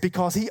glorious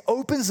because he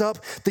opens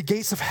up the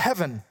gates of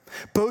heaven,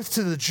 both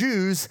to the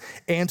Jews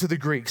and to the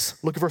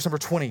Greeks. Look at verse number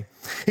 20.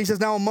 He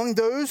says, now among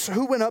those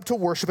who went up to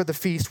worship at the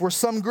feast were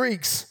some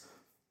Greeks.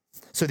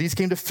 So these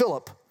came to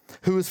Philip,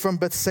 who was from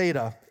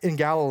Bethsaida in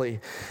Galilee,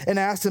 and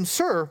asked him,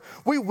 sir,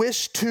 we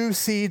wish to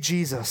see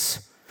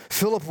Jesus.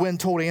 Philip went and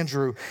told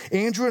Andrew.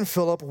 Andrew and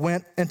Philip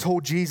went and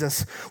told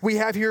Jesus. We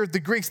have here the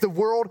Greeks. The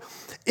world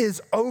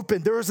is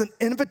open. There is an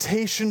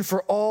invitation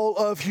for all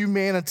of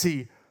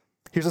humanity.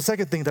 Here's the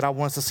second thing that I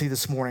want us to see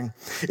this morning,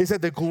 is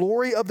that the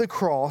glory of the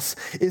cross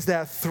is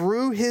that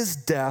through his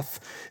death,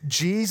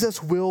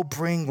 Jesus will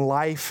bring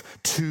life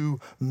to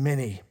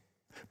many,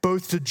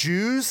 both to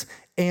Jews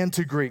and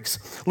to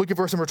Greeks. Look at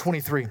verse number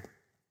 23.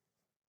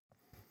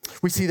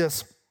 We see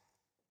this.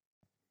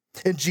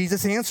 And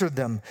Jesus answered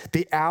them,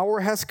 the hour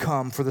has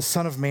come for the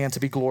Son of Man to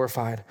be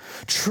glorified.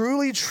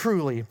 Truly,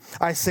 truly,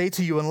 I say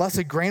to you, unless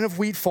a grain of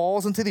wheat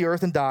falls into the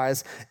earth and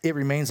dies, it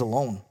remains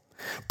alone.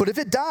 But if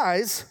it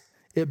dies,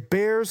 it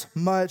bears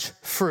much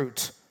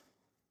fruit.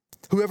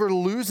 Whoever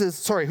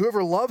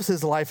loves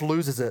his life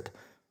loses it.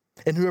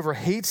 And whoever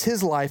hates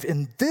his life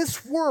in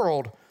this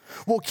world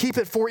will keep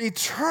it for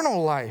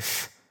eternal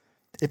life.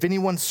 If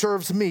anyone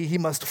serves me, he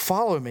must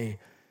follow me.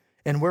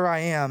 And where I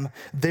am,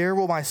 there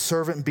will my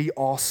servant be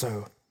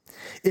also.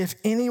 If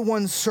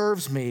anyone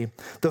serves me,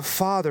 the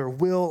Father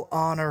will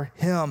honor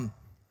him.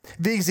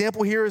 The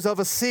example here is of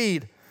a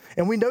seed.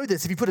 And we know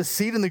this. If you put a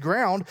seed in the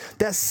ground,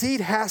 that seed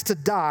has to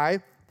die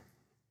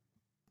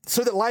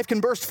so that life can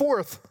burst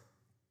forth.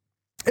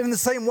 And in the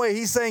same way,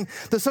 he's saying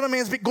the Son of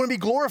Man is going to be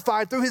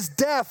glorified through his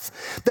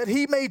death, that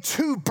he may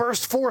too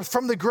burst forth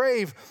from the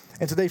grave.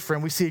 And today,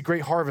 friend, we see a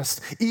great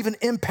harvest, even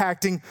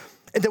impacting,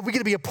 and that we get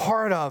to be a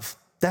part of.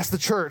 That's the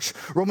church.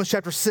 Romans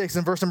chapter 6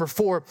 and verse number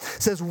 4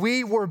 says,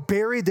 we were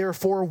buried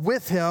therefore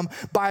with him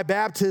by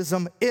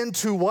baptism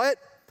into what?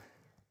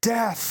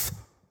 Death.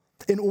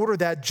 In order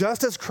that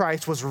just as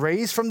Christ was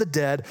raised from the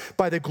dead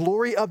by the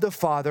glory of the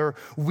Father,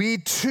 we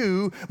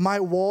too might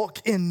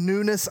walk in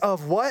newness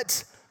of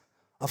what?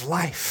 Of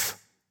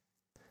life.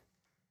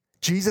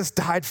 Jesus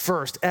died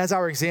first as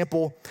our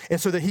example,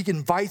 and so that he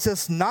invites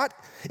us not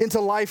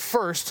into life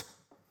first,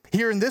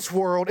 here in this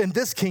world, in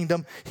this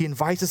kingdom, he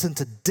invites us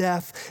into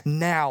death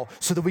now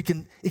so that we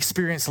can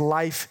experience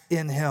life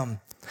in him.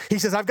 He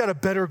says, I've got a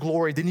better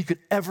glory than you could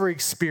ever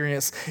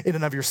experience in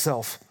and of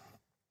yourself.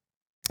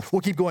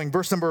 We'll keep going.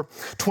 Verse number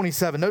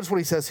 27. Notice what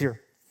he says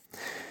here.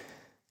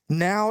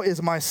 Now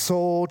is my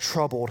soul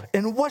troubled.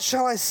 And what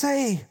shall I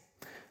say?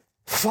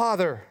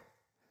 Father,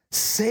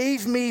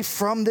 save me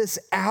from this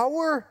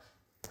hour.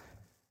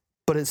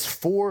 But it's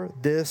for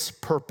this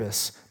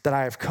purpose that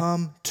I have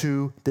come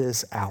to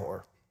this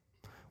hour.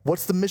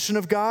 What's the mission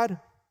of God?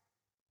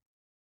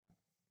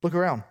 Look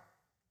around.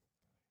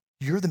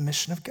 You're the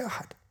mission of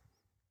God.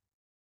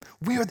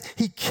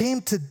 He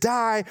came to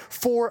die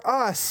for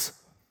us.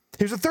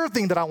 Here's the third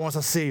thing that I want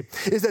us to see,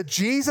 is that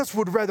Jesus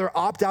would rather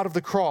opt out of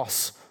the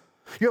cross.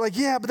 You're like,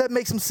 yeah, but that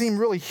makes him seem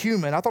really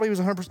human. I thought he was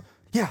 100%.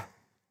 Yeah,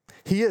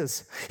 he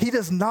is. He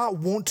does not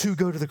want to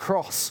go to the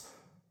cross.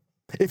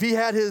 If he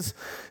had his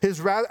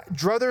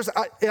druthers,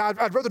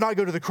 I'd rather not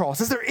go to the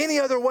cross. Is there any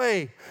other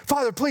way?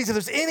 Father, please, if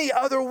there's any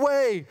other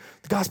way,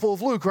 the Gospel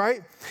of Luke,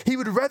 right? He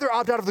would rather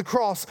opt out of the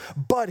cross,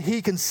 but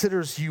he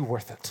considers you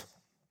worth it.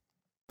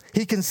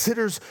 He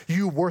considers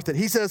you worth it.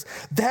 He says,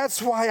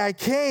 that's why I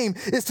came,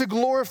 is to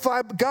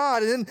glorify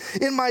God. And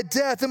in my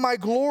death, in my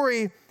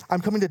glory, I'm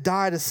coming to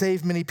die to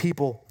save many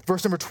people.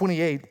 Verse number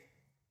 28,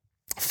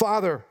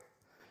 Father,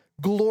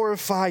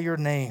 glorify your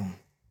name.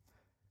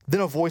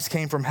 Then a voice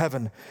came from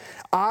heaven.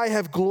 I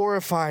have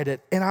glorified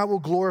it, and I will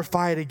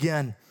glorify it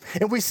again.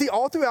 And we see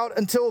all throughout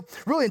until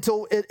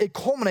it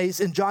culminates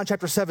in John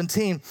chapter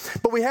 17.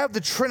 But we have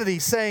the Trinity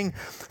saying,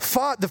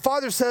 the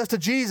Father says to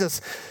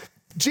Jesus,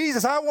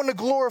 Jesus, I want to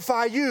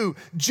glorify you.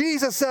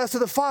 Jesus says to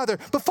the Father,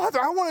 but Father,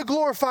 I want to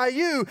glorify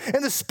you.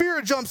 And the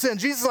Spirit jumps in.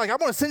 Jesus is like, I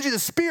want to send you the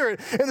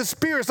Spirit. And the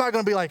Spirit's not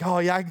going to be like, oh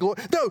yeah, I can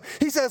No,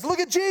 he says, look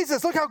at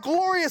Jesus. Look how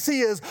glorious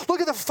he is. Look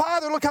at the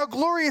Father. Look how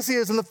glorious he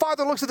is. And the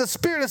Father looks at the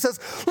Spirit and says,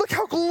 look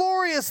how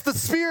glorious the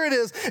Spirit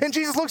is. And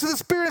Jesus looks at the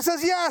Spirit and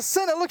says, yeah,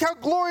 send it. Look how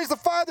glorious the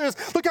Father is.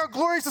 Look how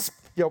glorious the Spirit.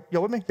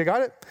 Yo, with me? You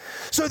got it?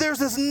 So there's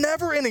this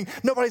never ending.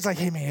 Nobody's like,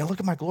 hey man, look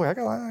at my glory. I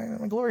got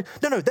my glory.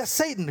 No, that's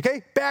Satan,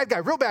 okay? Bad guy,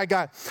 real bad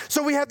guy.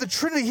 So we have the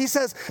Trinity. He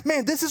says,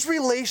 man, this is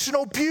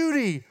relational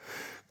beauty.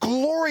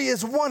 Glory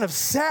is one of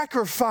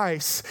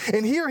sacrifice.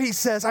 And here he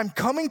says, I'm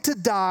coming to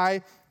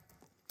die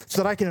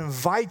so that I can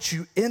invite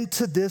you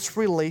into this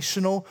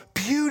relational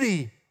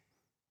beauty.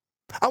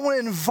 I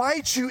want to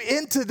invite you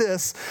into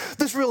this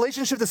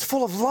relationship that's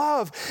full of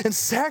love and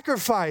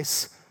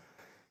sacrifice.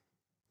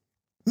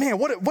 Man,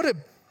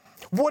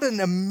 what an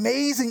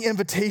amazing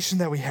invitation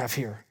that we have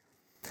here.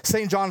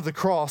 St. John of the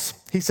Cross,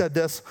 he said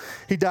this.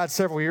 He died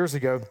several years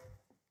ago.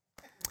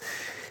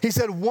 He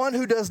said, one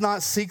who does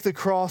not seek the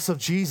cross of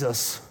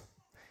Jesus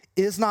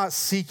is not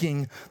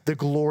seeking the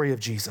glory of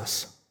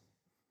Jesus.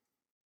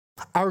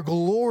 Our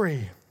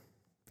glory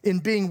in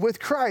being with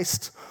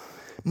Christ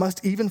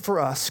must even for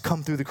us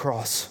come through the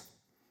cross.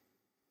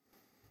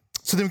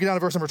 So then we get down to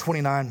verse number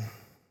 29.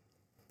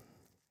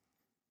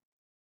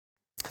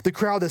 The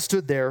crowd that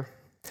stood there,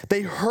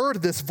 they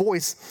heard this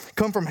voice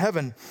come from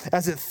heaven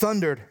as it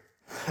thundered.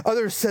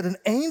 Others said, an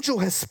angel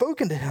has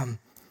spoken to him.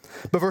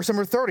 But verse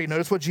number 30,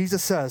 notice what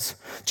Jesus says.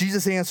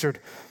 Jesus answered,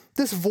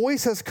 This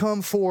voice has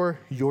come for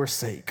your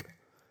sake,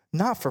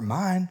 not for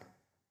mine.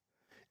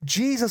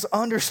 Jesus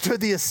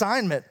understood the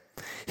assignment.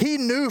 He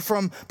knew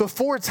from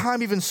before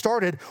time even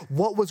started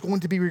what was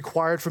going to be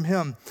required from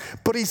him.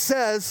 But he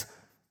says,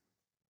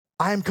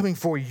 I am coming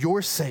for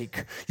your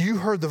sake. You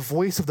heard the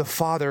voice of the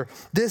Father.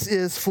 This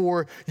is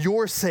for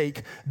your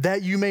sake,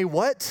 that you may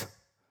what?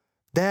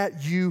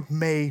 That you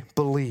may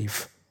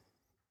believe.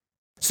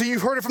 So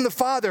you've heard it from the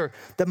Father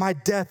that my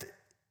death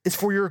is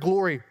for your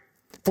glory,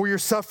 for your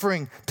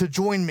suffering to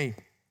join me.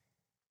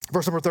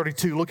 Verse number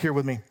 32, look here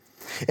with me.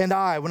 And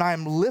I, when I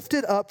am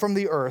lifted up from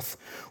the earth,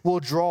 will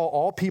draw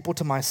all people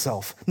to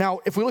myself. Now,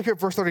 if we look here at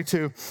verse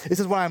 32, it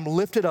says, when I'm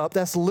lifted up,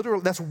 that's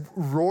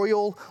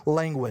royal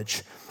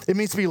language. It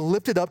means to be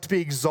lifted up, to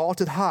be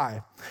exalted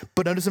high.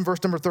 But notice in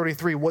verse number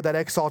 33 what that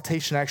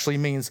exaltation actually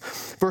means.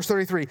 Verse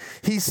 33,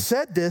 he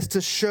said this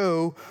to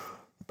show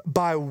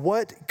by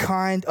what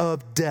kind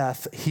of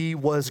death he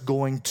was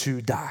going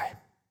to die.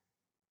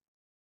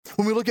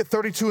 When we look at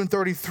 32 and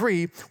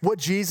 33, what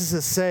Jesus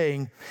is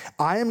saying,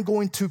 I am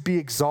going to be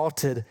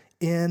exalted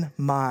in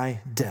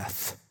my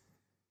death.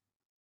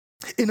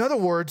 In other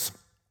words,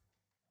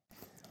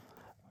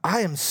 I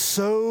am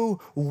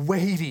so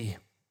weighty.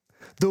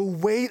 The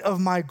weight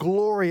of my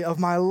glory, of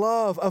my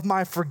love, of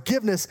my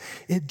forgiveness,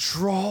 it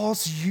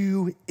draws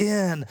you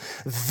in.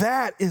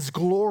 That is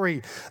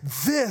glory.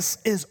 This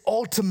is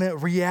ultimate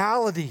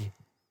reality.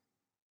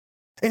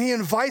 And he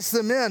invites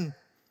them in.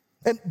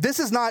 And this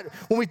is not,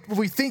 when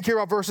we think here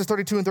about verses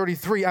 32 and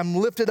 33, I'm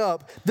lifted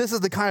up. This is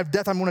the kind of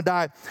death I'm going to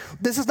die.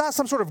 This is not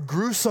some sort of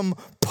gruesome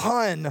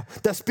pun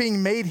that's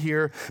being made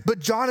here, but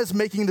John is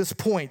making this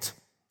point.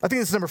 I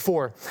think this is number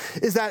 4,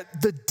 is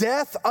that the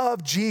death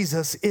of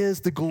Jesus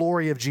is the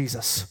glory of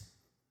Jesus.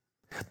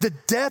 The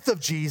death of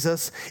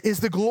Jesus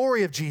is the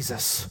glory of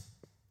Jesus.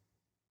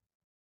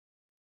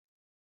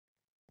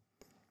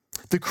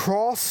 The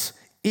cross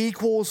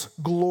equals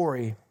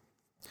glory.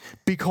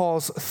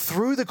 Because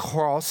through the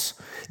cross,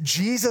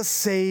 Jesus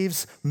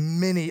saves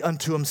many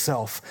unto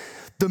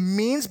himself. The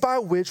means by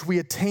which we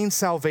attain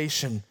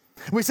salvation.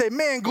 We say,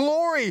 man,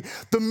 glory.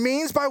 The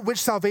means by which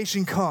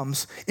salvation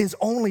comes is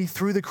only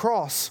through the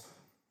cross.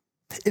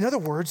 In other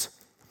words,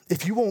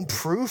 if you want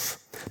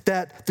proof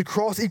that the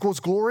cross equals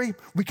glory,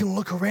 we can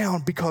look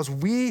around because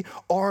we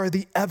are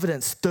the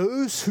evidence.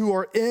 Those who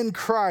are in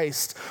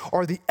Christ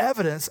are the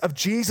evidence of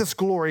Jesus'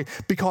 glory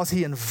because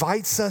he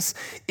invites us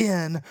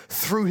in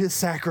through his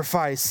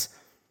sacrifice.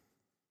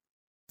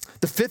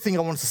 The 5th thing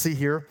I want us to see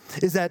here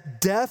is that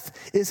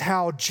death is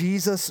how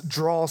Jesus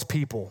draws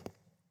people.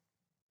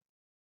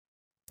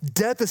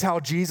 Death is how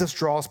Jesus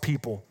draws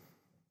people.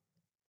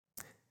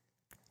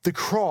 The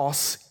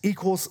cross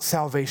equals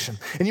salvation.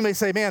 And you may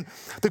say, man,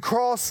 the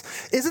cross,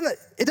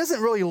 it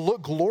doesn't really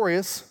look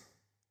glorious.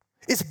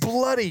 It's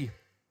bloody.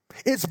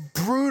 It's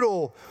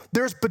brutal.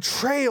 There's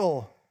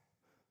betrayal.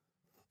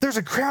 There's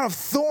a crown of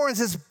thorns.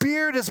 His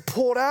beard is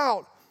pulled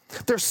out.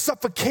 There's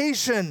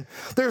suffocation.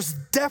 There's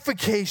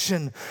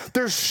defecation.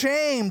 There's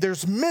shame.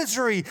 There's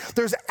misery.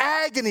 There's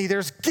agony.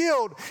 There's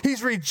guilt.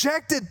 He's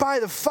rejected by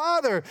the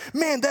Father.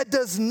 Man, that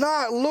does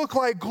not look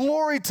like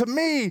glory to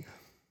me.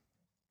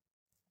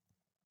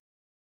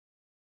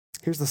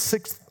 Here's the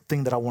 6th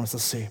thing that I want us to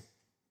see.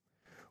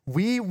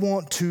 We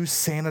want to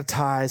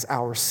sanitize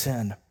our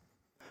sin,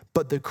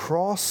 but the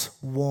cross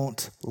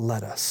won't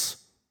let us.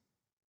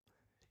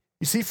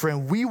 You see,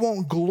 friend, we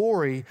want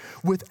glory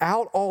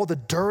without all the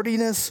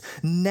dirtiness,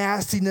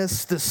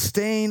 nastiness, the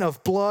stain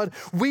of blood.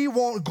 We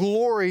want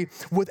glory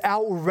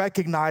without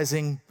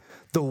recognizing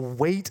the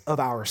weight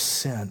of our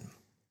sin,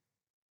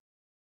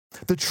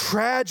 the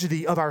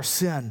tragedy of our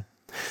sin.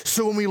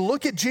 So when we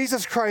look at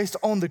Jesus Christ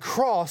on the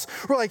cross,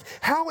 we're like,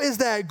 how is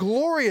that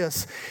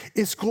glorious?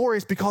 It's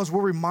glorious because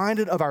we're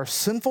reminded of our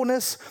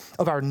sinfulness,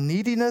 of our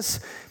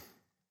neediness,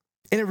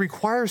 and it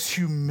requires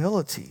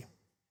humility.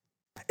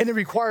 And it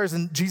requires,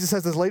 and Jesus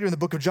says this later in the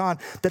book of John,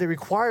 that it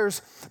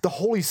requires the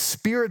Holy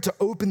Spirit to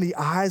open the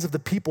eyes of the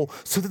people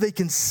so that they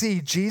can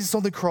see Jesus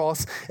on the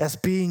cross as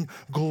being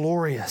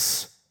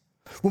glorious.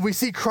 When we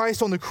see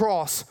Christ on the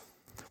cross,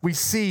 we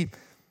see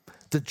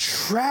the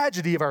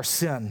tragedy of our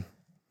sin.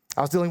 I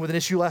was dealing with an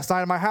issue last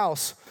night in my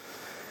house,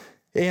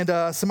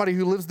 and somebody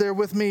who lives there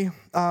with me,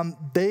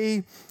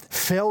 they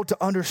failed to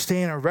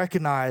understand and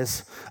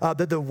recognize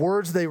that the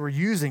words they were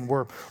using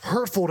were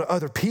hurtful to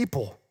other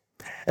people.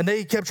 And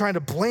they kept trying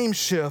to blame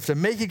shift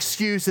and make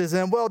excuses,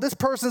 and well, this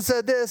person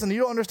said this, and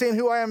you don't understand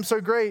who I am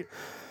so great.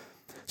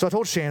 So I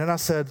told Shannon, I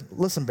said,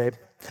 listen, babe.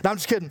 No, I'm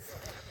just kidding.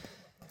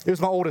 It was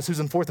my oldest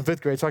who's in 4th and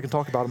 5th grade, so I can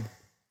talk about him.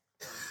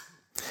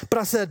 But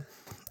I said,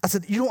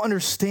 you don't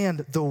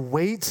understand the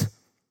weight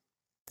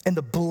and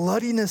the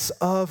bloodiness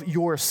of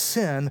your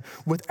sin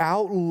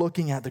without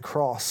looking at the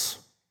cross.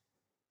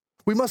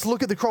 We must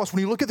look at the cross.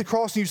 When you look at the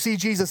cross and you see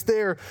Jesus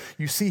there,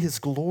 you see his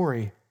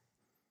glory.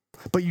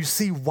 But you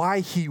see why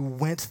he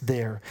went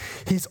there.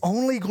 He's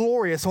only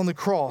glorious on the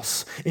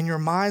cross in your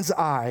mind's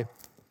eye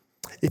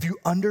if you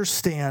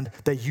understand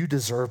that you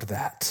deserved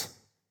that.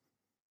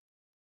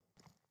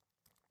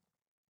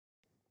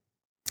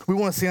 We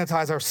want to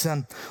sanitize our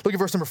sin. Look at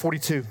verse number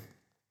 42.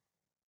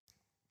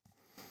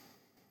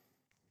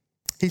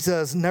 He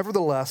says,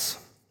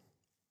 nevertheless,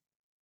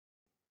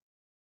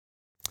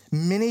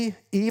 many,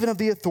 even of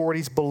the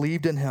authorities,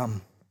 believed in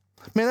him.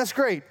 Man, that's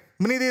great.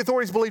 Many of the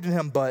authorities believed in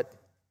him, but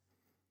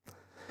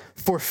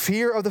for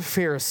fear of the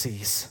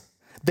Pharisees,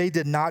 they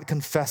did not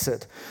confess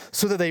it,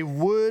 so that they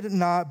would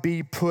not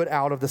be put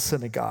out of the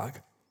synagogue.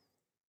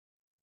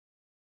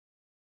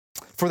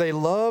 For they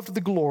loved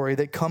the glory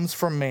that comes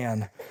from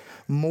man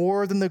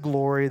more than the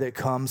glory that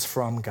comes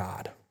from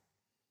God.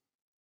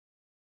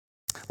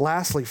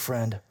 Lastly,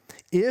 friend,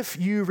 if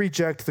you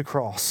reject the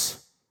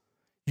cross,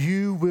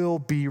 you will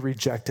be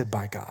rejected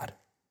by God.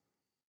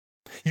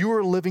 You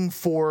are living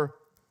for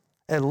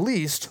at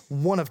least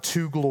one of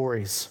two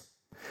glories.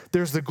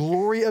 There's the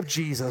glory of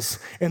Jesus,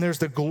 and there's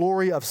the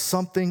glory of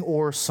something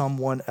or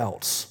someone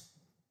else.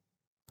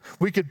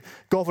 We could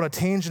go off on a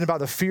tangent about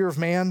the fear of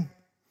man,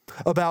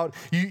 about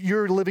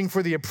you're living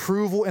for the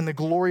approval and the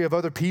glory of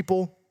other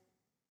people.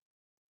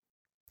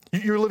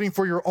 You're living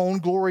for your own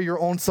glory, your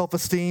own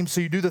self-esteem, so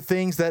you do the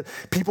things that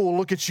people will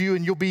look at you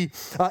and you'll be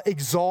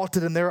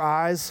exalted in their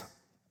eyes.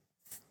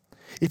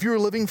 If you're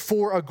living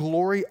for a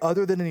glory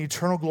other than an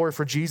eternal glory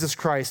for Jesus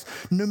Christ,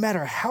 no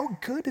matter how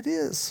good it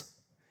is,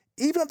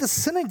 even at the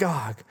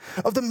synagogue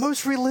of the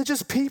most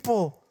religious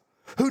people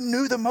who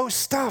knew the most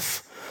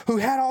stuff, who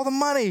had all the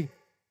money,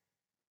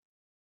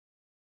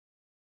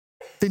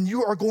 then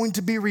you are going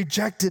to be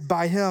rejected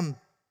by him.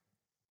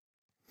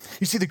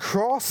 You see, the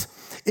cross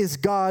is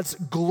God's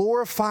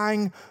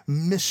glorifying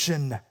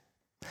mission,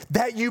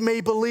 that you may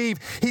believe.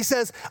 He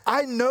says,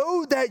 I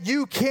know that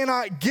you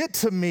cannot get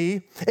to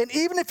me, and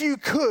even if you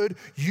could,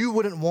 you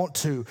wouldn't want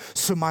to.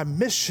 So my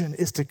mission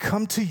is to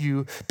come to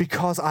you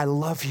because I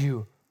love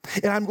you.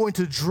 And I'm going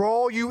to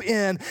draw you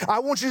in.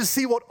 I want you to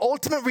see what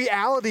ultimate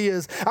reality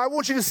is. I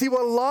want you to see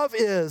what love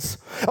is.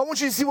 I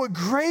want you to see what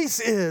grace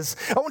is.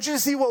 I want you to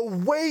see what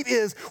weight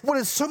is, what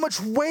is so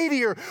much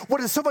weightier, what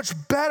is so much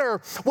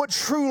better, what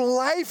true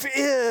life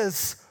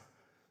is.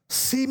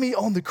 See me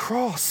on the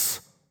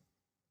cross.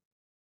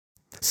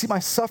 See my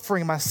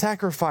suffering, my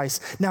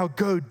sacrifice. Now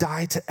go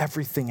die to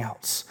everything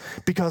else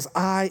because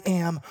I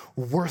am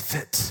worth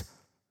it.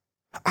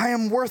 I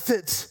am worth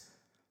it.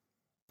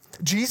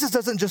 Jesus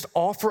doesn't just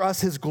offer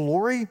us his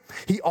glory,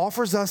 he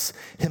offers us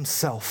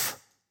himself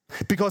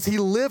because he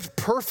lived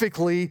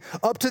perfectly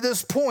up to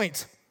this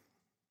point.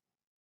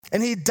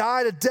 And he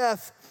died a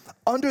death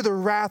under the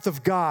wrath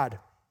of God,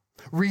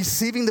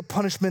 receiving the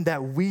punishment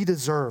that we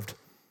deserved.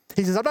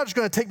 He says, I'm not just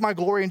going to take my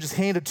glory and just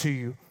hand it to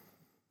you.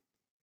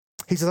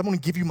 He says, I'm going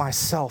to give you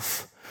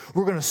myself.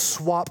 We're going to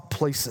swap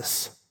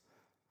places.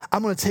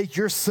 I'm going to take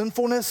your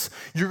sinfulness.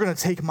 You're going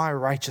to take my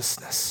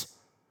righteousness.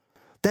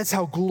 That's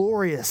how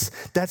glorious,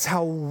 that's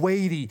how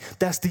weighty,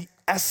 that's the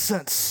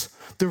essence,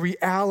 the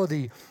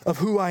reality of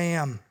who I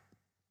am.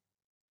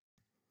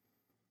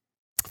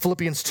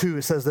 Philippians 2,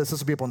 it says this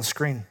will be up on the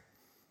screen.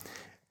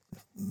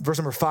 Verse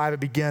number 5, it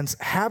begins,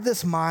 have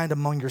this mind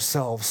among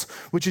yourselves,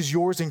 which is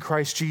yours in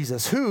Christ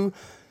Jesus, who,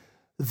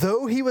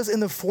 though he was in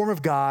the form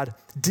of God,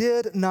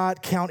 did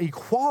not count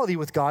equality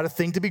with God a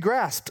thing to be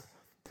grasped,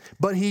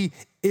 but he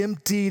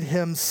emptied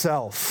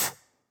himself.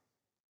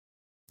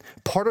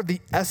 Part of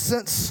the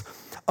essence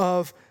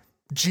of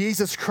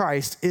Jesus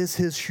Christ is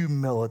his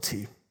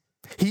humility.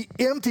 He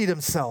emptied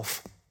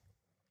himself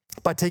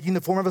by taking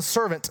the form of a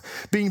servant,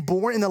 being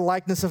born in the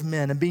likeness of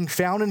men, and being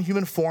found in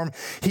human form.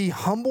 He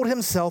humbled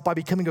himself by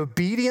becoming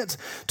obedient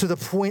to the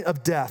point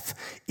of death,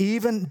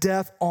 even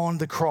death on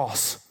the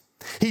cross.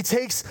 He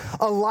takes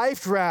a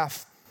life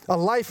raft,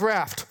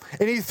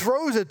 and he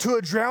throws it to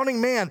a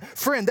drowning man.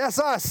 Friend, that's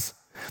us.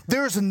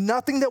 There's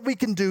nothing that we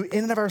can do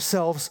in and of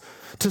ourselves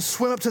to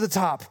swim up to the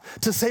top,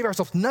 to save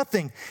ourselves.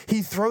 Nothing.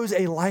 He throws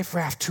a life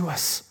raft to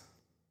us.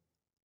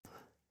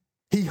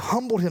 He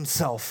humbled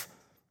himself.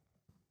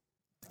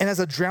 And as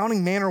a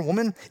drowning man or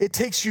woman, it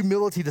takes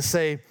humility to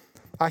say,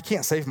 I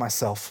can't save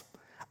myself.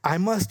 I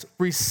must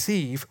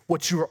receive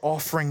what you are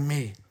offering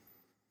me.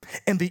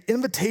 And the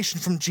invitation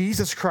from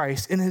Jesus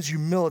Christ in his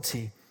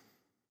humility,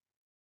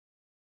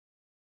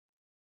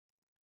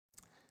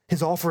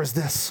 his offer is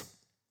this.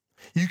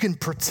 You can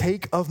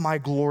partake of my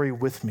glory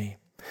with me,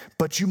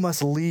 but you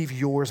must leave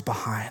yours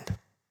behind.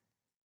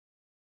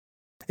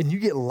 And you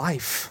get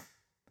life.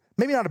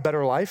 Maybe not a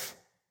better life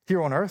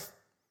here on earth.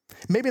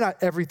 Maybe not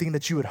everything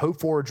that you would hope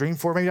for or dream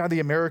for. Maybe not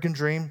the American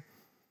dream.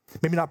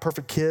 Maybe not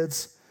perfect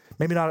kids.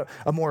 Maybe not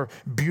a more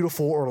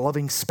beautiful or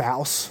loving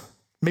spouse.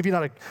 Maybe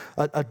not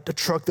a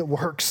truck that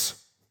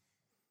works.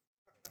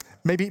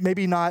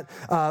 Maybe not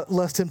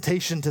less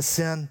temptation to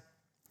sin,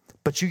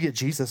 but you get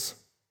Jesus.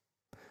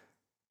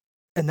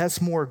 And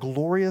that's more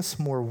glorious,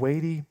 more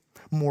weighty,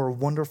 more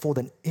wonderful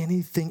than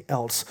anything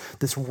else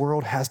this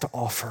world has to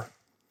offer.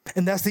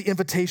 And that's the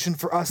invitation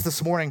for us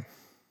this morning.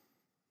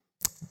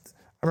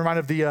 I'm reminded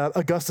of the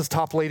Augustus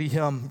Toplady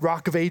hymn,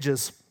 Rock of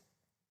Ages.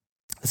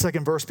 The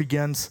second verse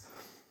begins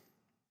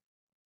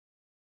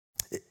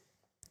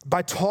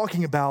by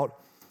talking about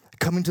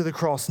coming to the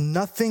cross.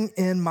 Nothing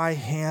in my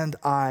hand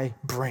I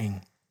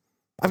bring.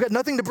 I've got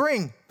nothing to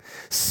bring.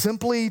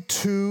 Simply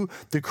to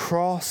the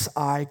cross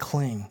I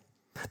cling.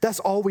 That's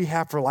all we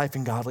have for life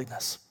and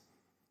godliness.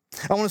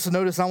 I want us to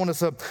notice, I want us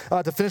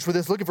to finish with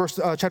this. Look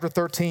at chapter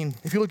 13.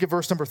 If you look at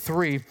verse number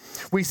 3,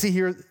 we see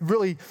here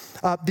really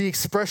the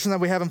expression that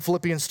we have in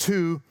Philippians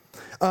 2,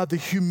 the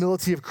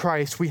humility of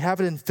Christ. We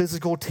have it in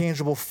physical,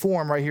 tangible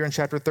form right here in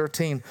chapter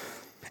 13.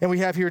 And we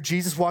have here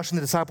Jesus washing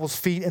the disciples'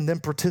 feet and then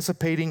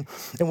participating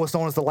in what's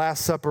known as the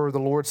Last Supper or the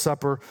Lord's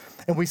Supper.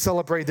 And we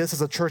celebrate this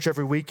as a church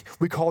every week.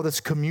 We call this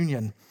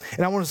communion.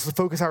 And I want us to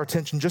focus our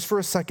attention just for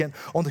a second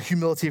on the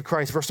humility of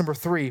Christ. Verse number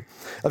 3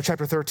 of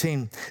chapter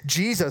 13.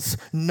 Jesus,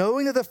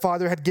 knowing that the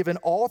Father had given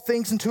all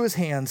things into his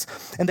hands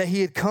and that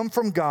he had come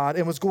from God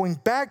and was going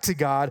back to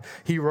God,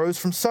 he rose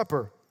from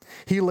supper.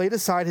 He laid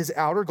aside his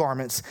outer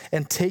garments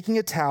and taking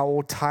a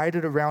towel, tied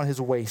it around his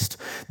waist.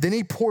 Then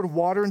he poured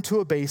water into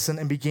a basin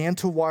and began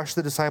to wash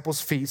the disciples'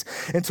 feet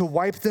and to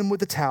wipe them with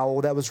the towel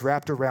that was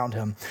wrapped around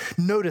him.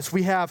 Notice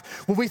when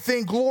we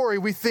think glory,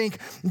 we think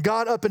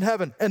God up in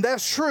heaven. And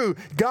that's true.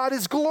 God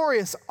is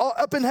glorious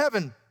up in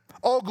heaven.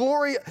 All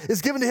glory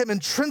is given to him,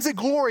 intrinsic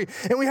glory.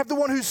 And we have the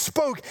one who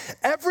spoke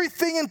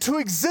everything into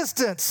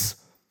existence,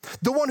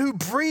 the one who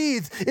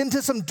breathed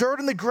into some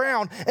dirt in the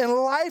ground and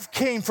life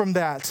came from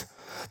that.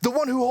 The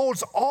one who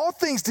holds all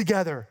things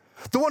together,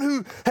 the one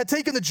who had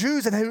taken the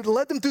Jews and who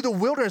led them through the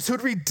wilderness, who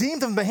had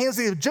redeemed them from the hands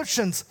of the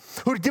Egyptians,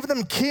 who had given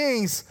them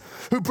kings,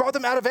 who brought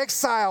them out of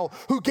exile,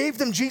 who gave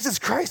them Jesus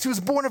Christ, who was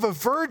born of a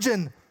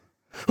virgin,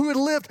 who had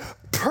lived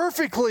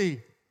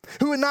perfectly,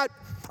 who had not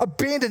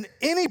abandoned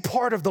any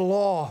part of the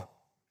law,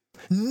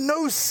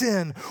 no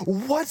sin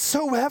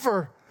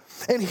whatsoever.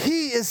 And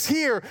he is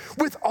here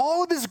with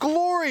all of his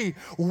glory,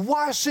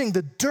 washing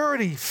the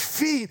dirty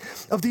feet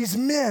of these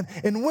men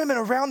and women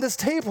around this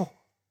table.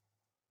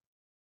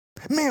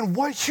 Man,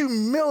 what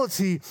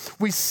humility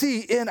we see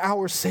in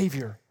our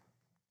Savior.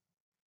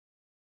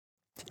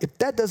 If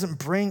that doesn't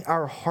bring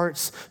our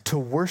hearts to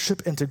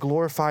worship and to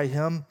glorify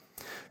him,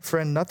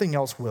 friend, nothing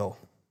else will.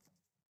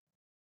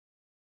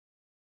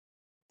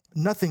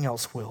 Nothing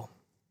else will.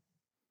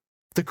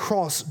 The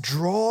cross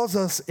draws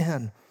us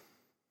in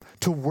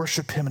to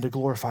worship him and to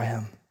glorify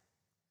him.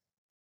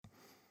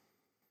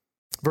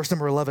 Verse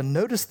number 11,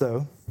 notice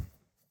though,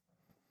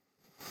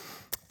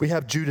 we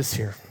have Judas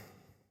here.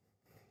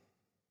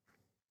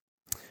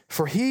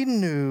 For he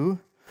knew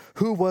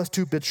who was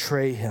to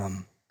betray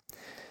him.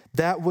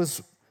 That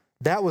was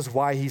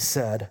why he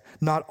said,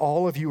 not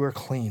all of you are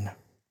clean.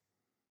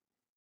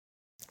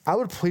 I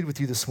would plead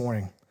with you this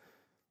morning,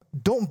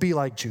 don't be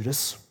like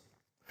Judas,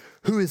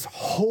 who is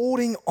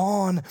holding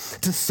on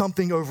to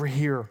something over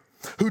here,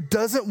 who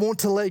doesn't want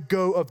to let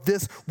go of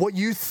this, what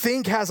you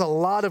think has a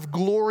lot of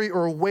glory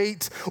or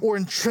weight or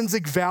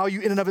intrinsic value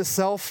in and of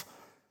itself.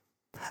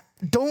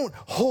 Don't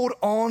hold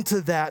on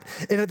to that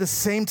and at the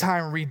same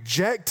time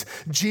reject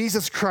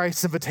Jesus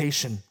Christ's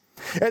invitation.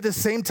 At the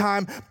same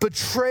time,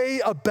 betray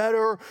a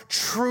better,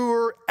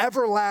 truer,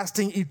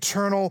 everlasting,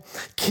 eternal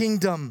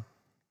kingdom.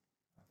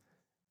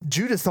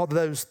 Judas thought that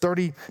those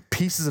 30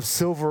 pieces of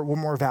silver were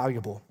more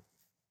valuable.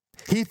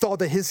 He thought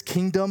that his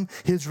kingdom,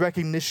 his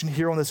recognition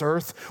here on this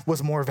earth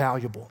was more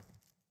valuable.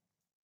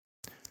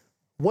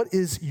 What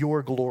is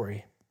your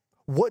glory?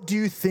 What do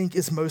you think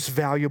is most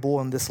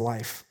valuable in this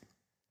life?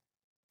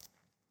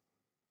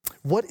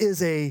 What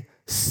is a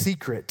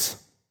secret?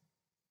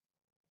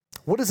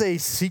 What is a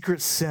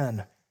secret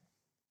sin?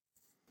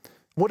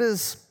 What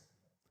is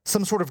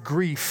some sort of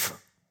grief?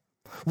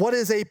 What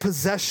is a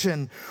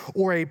possession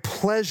or a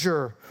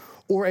pleasure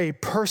or a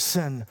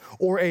person,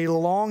 or a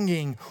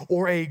longing,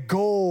 or a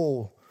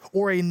goal,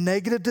 or a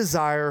negative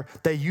desire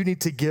that you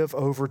need to give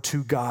over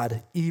to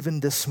God even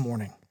this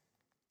morning?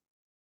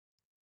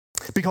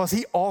 Because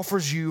he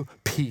offers you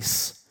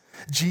peace.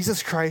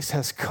 Jesus Christ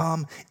has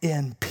come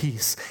in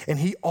peace, and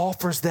he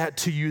offers that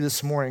to you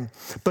this morning,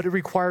 but it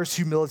requires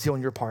humility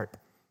on your part.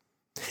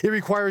 It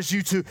requires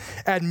you to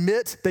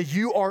admit that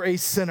you are a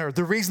sinner.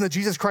 The reason that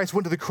Jesus Christ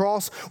went to the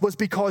cross was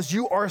because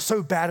you are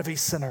so bad of a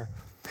sinner.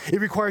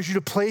 It requires you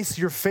to place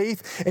your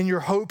faith and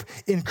your hope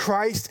in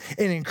Christ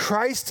and in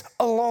Christ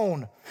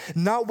alone.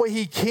 Not what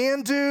he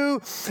can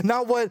do,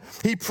 not what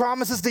he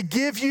promises to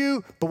give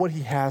you, but what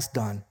he has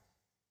done.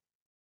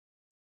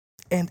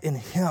 And in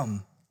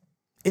him,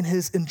 in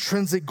his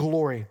intrinsic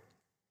glory.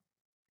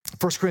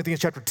 1 Corinthians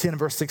chapter 10,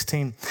 verse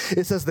 16,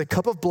 it says, the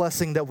cup of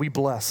blessing that we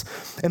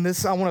bless. And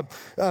this, I want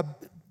to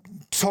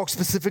talk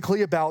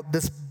specifically about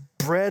this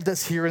bread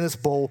that's here in this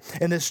bowl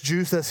and this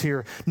juice that's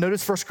here.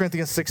 Notice 1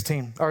 Corinthians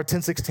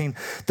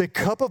 10:16. The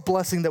cup of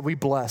blessing that we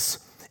bless,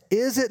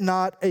 is it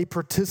not a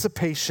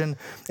participation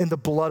in the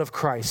blood of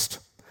Christ?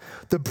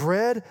 The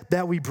bread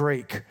that we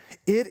break,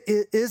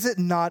 is it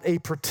not a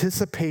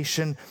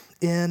participation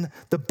in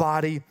the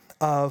body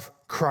of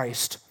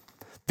Christ?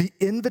 The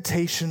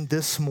invitation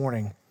this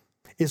morning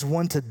is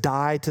one to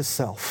die to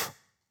self.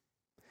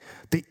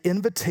 The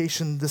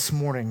invitation this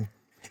morning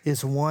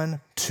is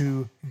one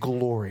to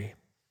glory.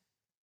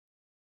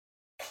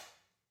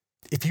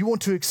 If you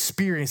want to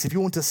experience, if you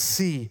want to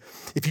see,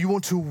 if you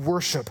want to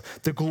worship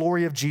the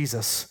glory of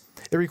Jesus,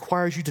 It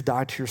requires you to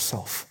die to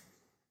yourself.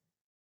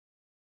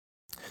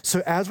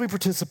 So as we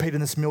participate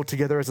in this meal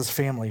together as his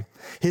family,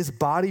 his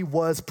body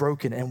was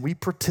broken and we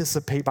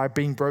participate by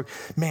being broke.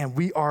 Man,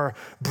 we are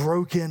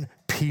broken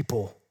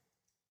people.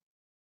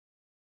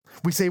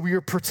 We say we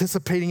are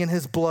participating in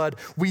his blood.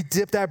 We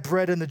dip that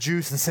bread in the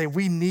juice and say,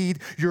 we need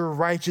your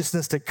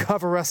righteousness to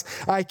cover us.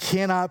 I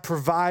cannot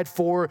provide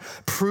for,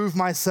 prove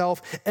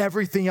myself.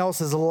 Everything else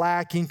is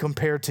lacking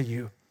compared to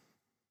you.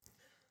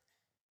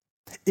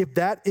 If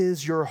that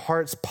is your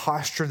heart's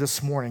posture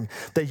this morning,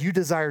 that you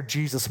desire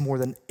Jesus more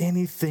than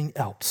anything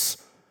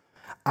else,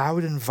 I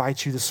would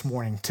invite you this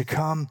morning to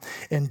come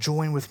and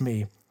join with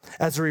me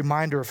as a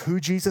reminder of who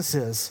Jesus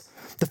is,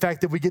 the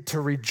fact that we get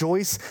to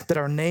rejoice that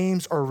our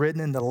names are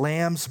written in the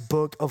Lamb's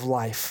book of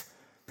life,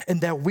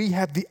 and that we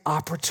have the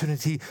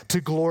opportunity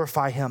to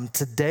glorify him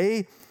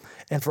today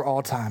and for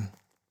all time.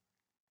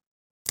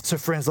 So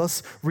friends,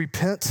 let's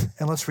repent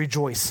and let's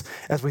rejoice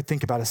as we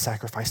think about his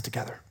sacrifice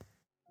together.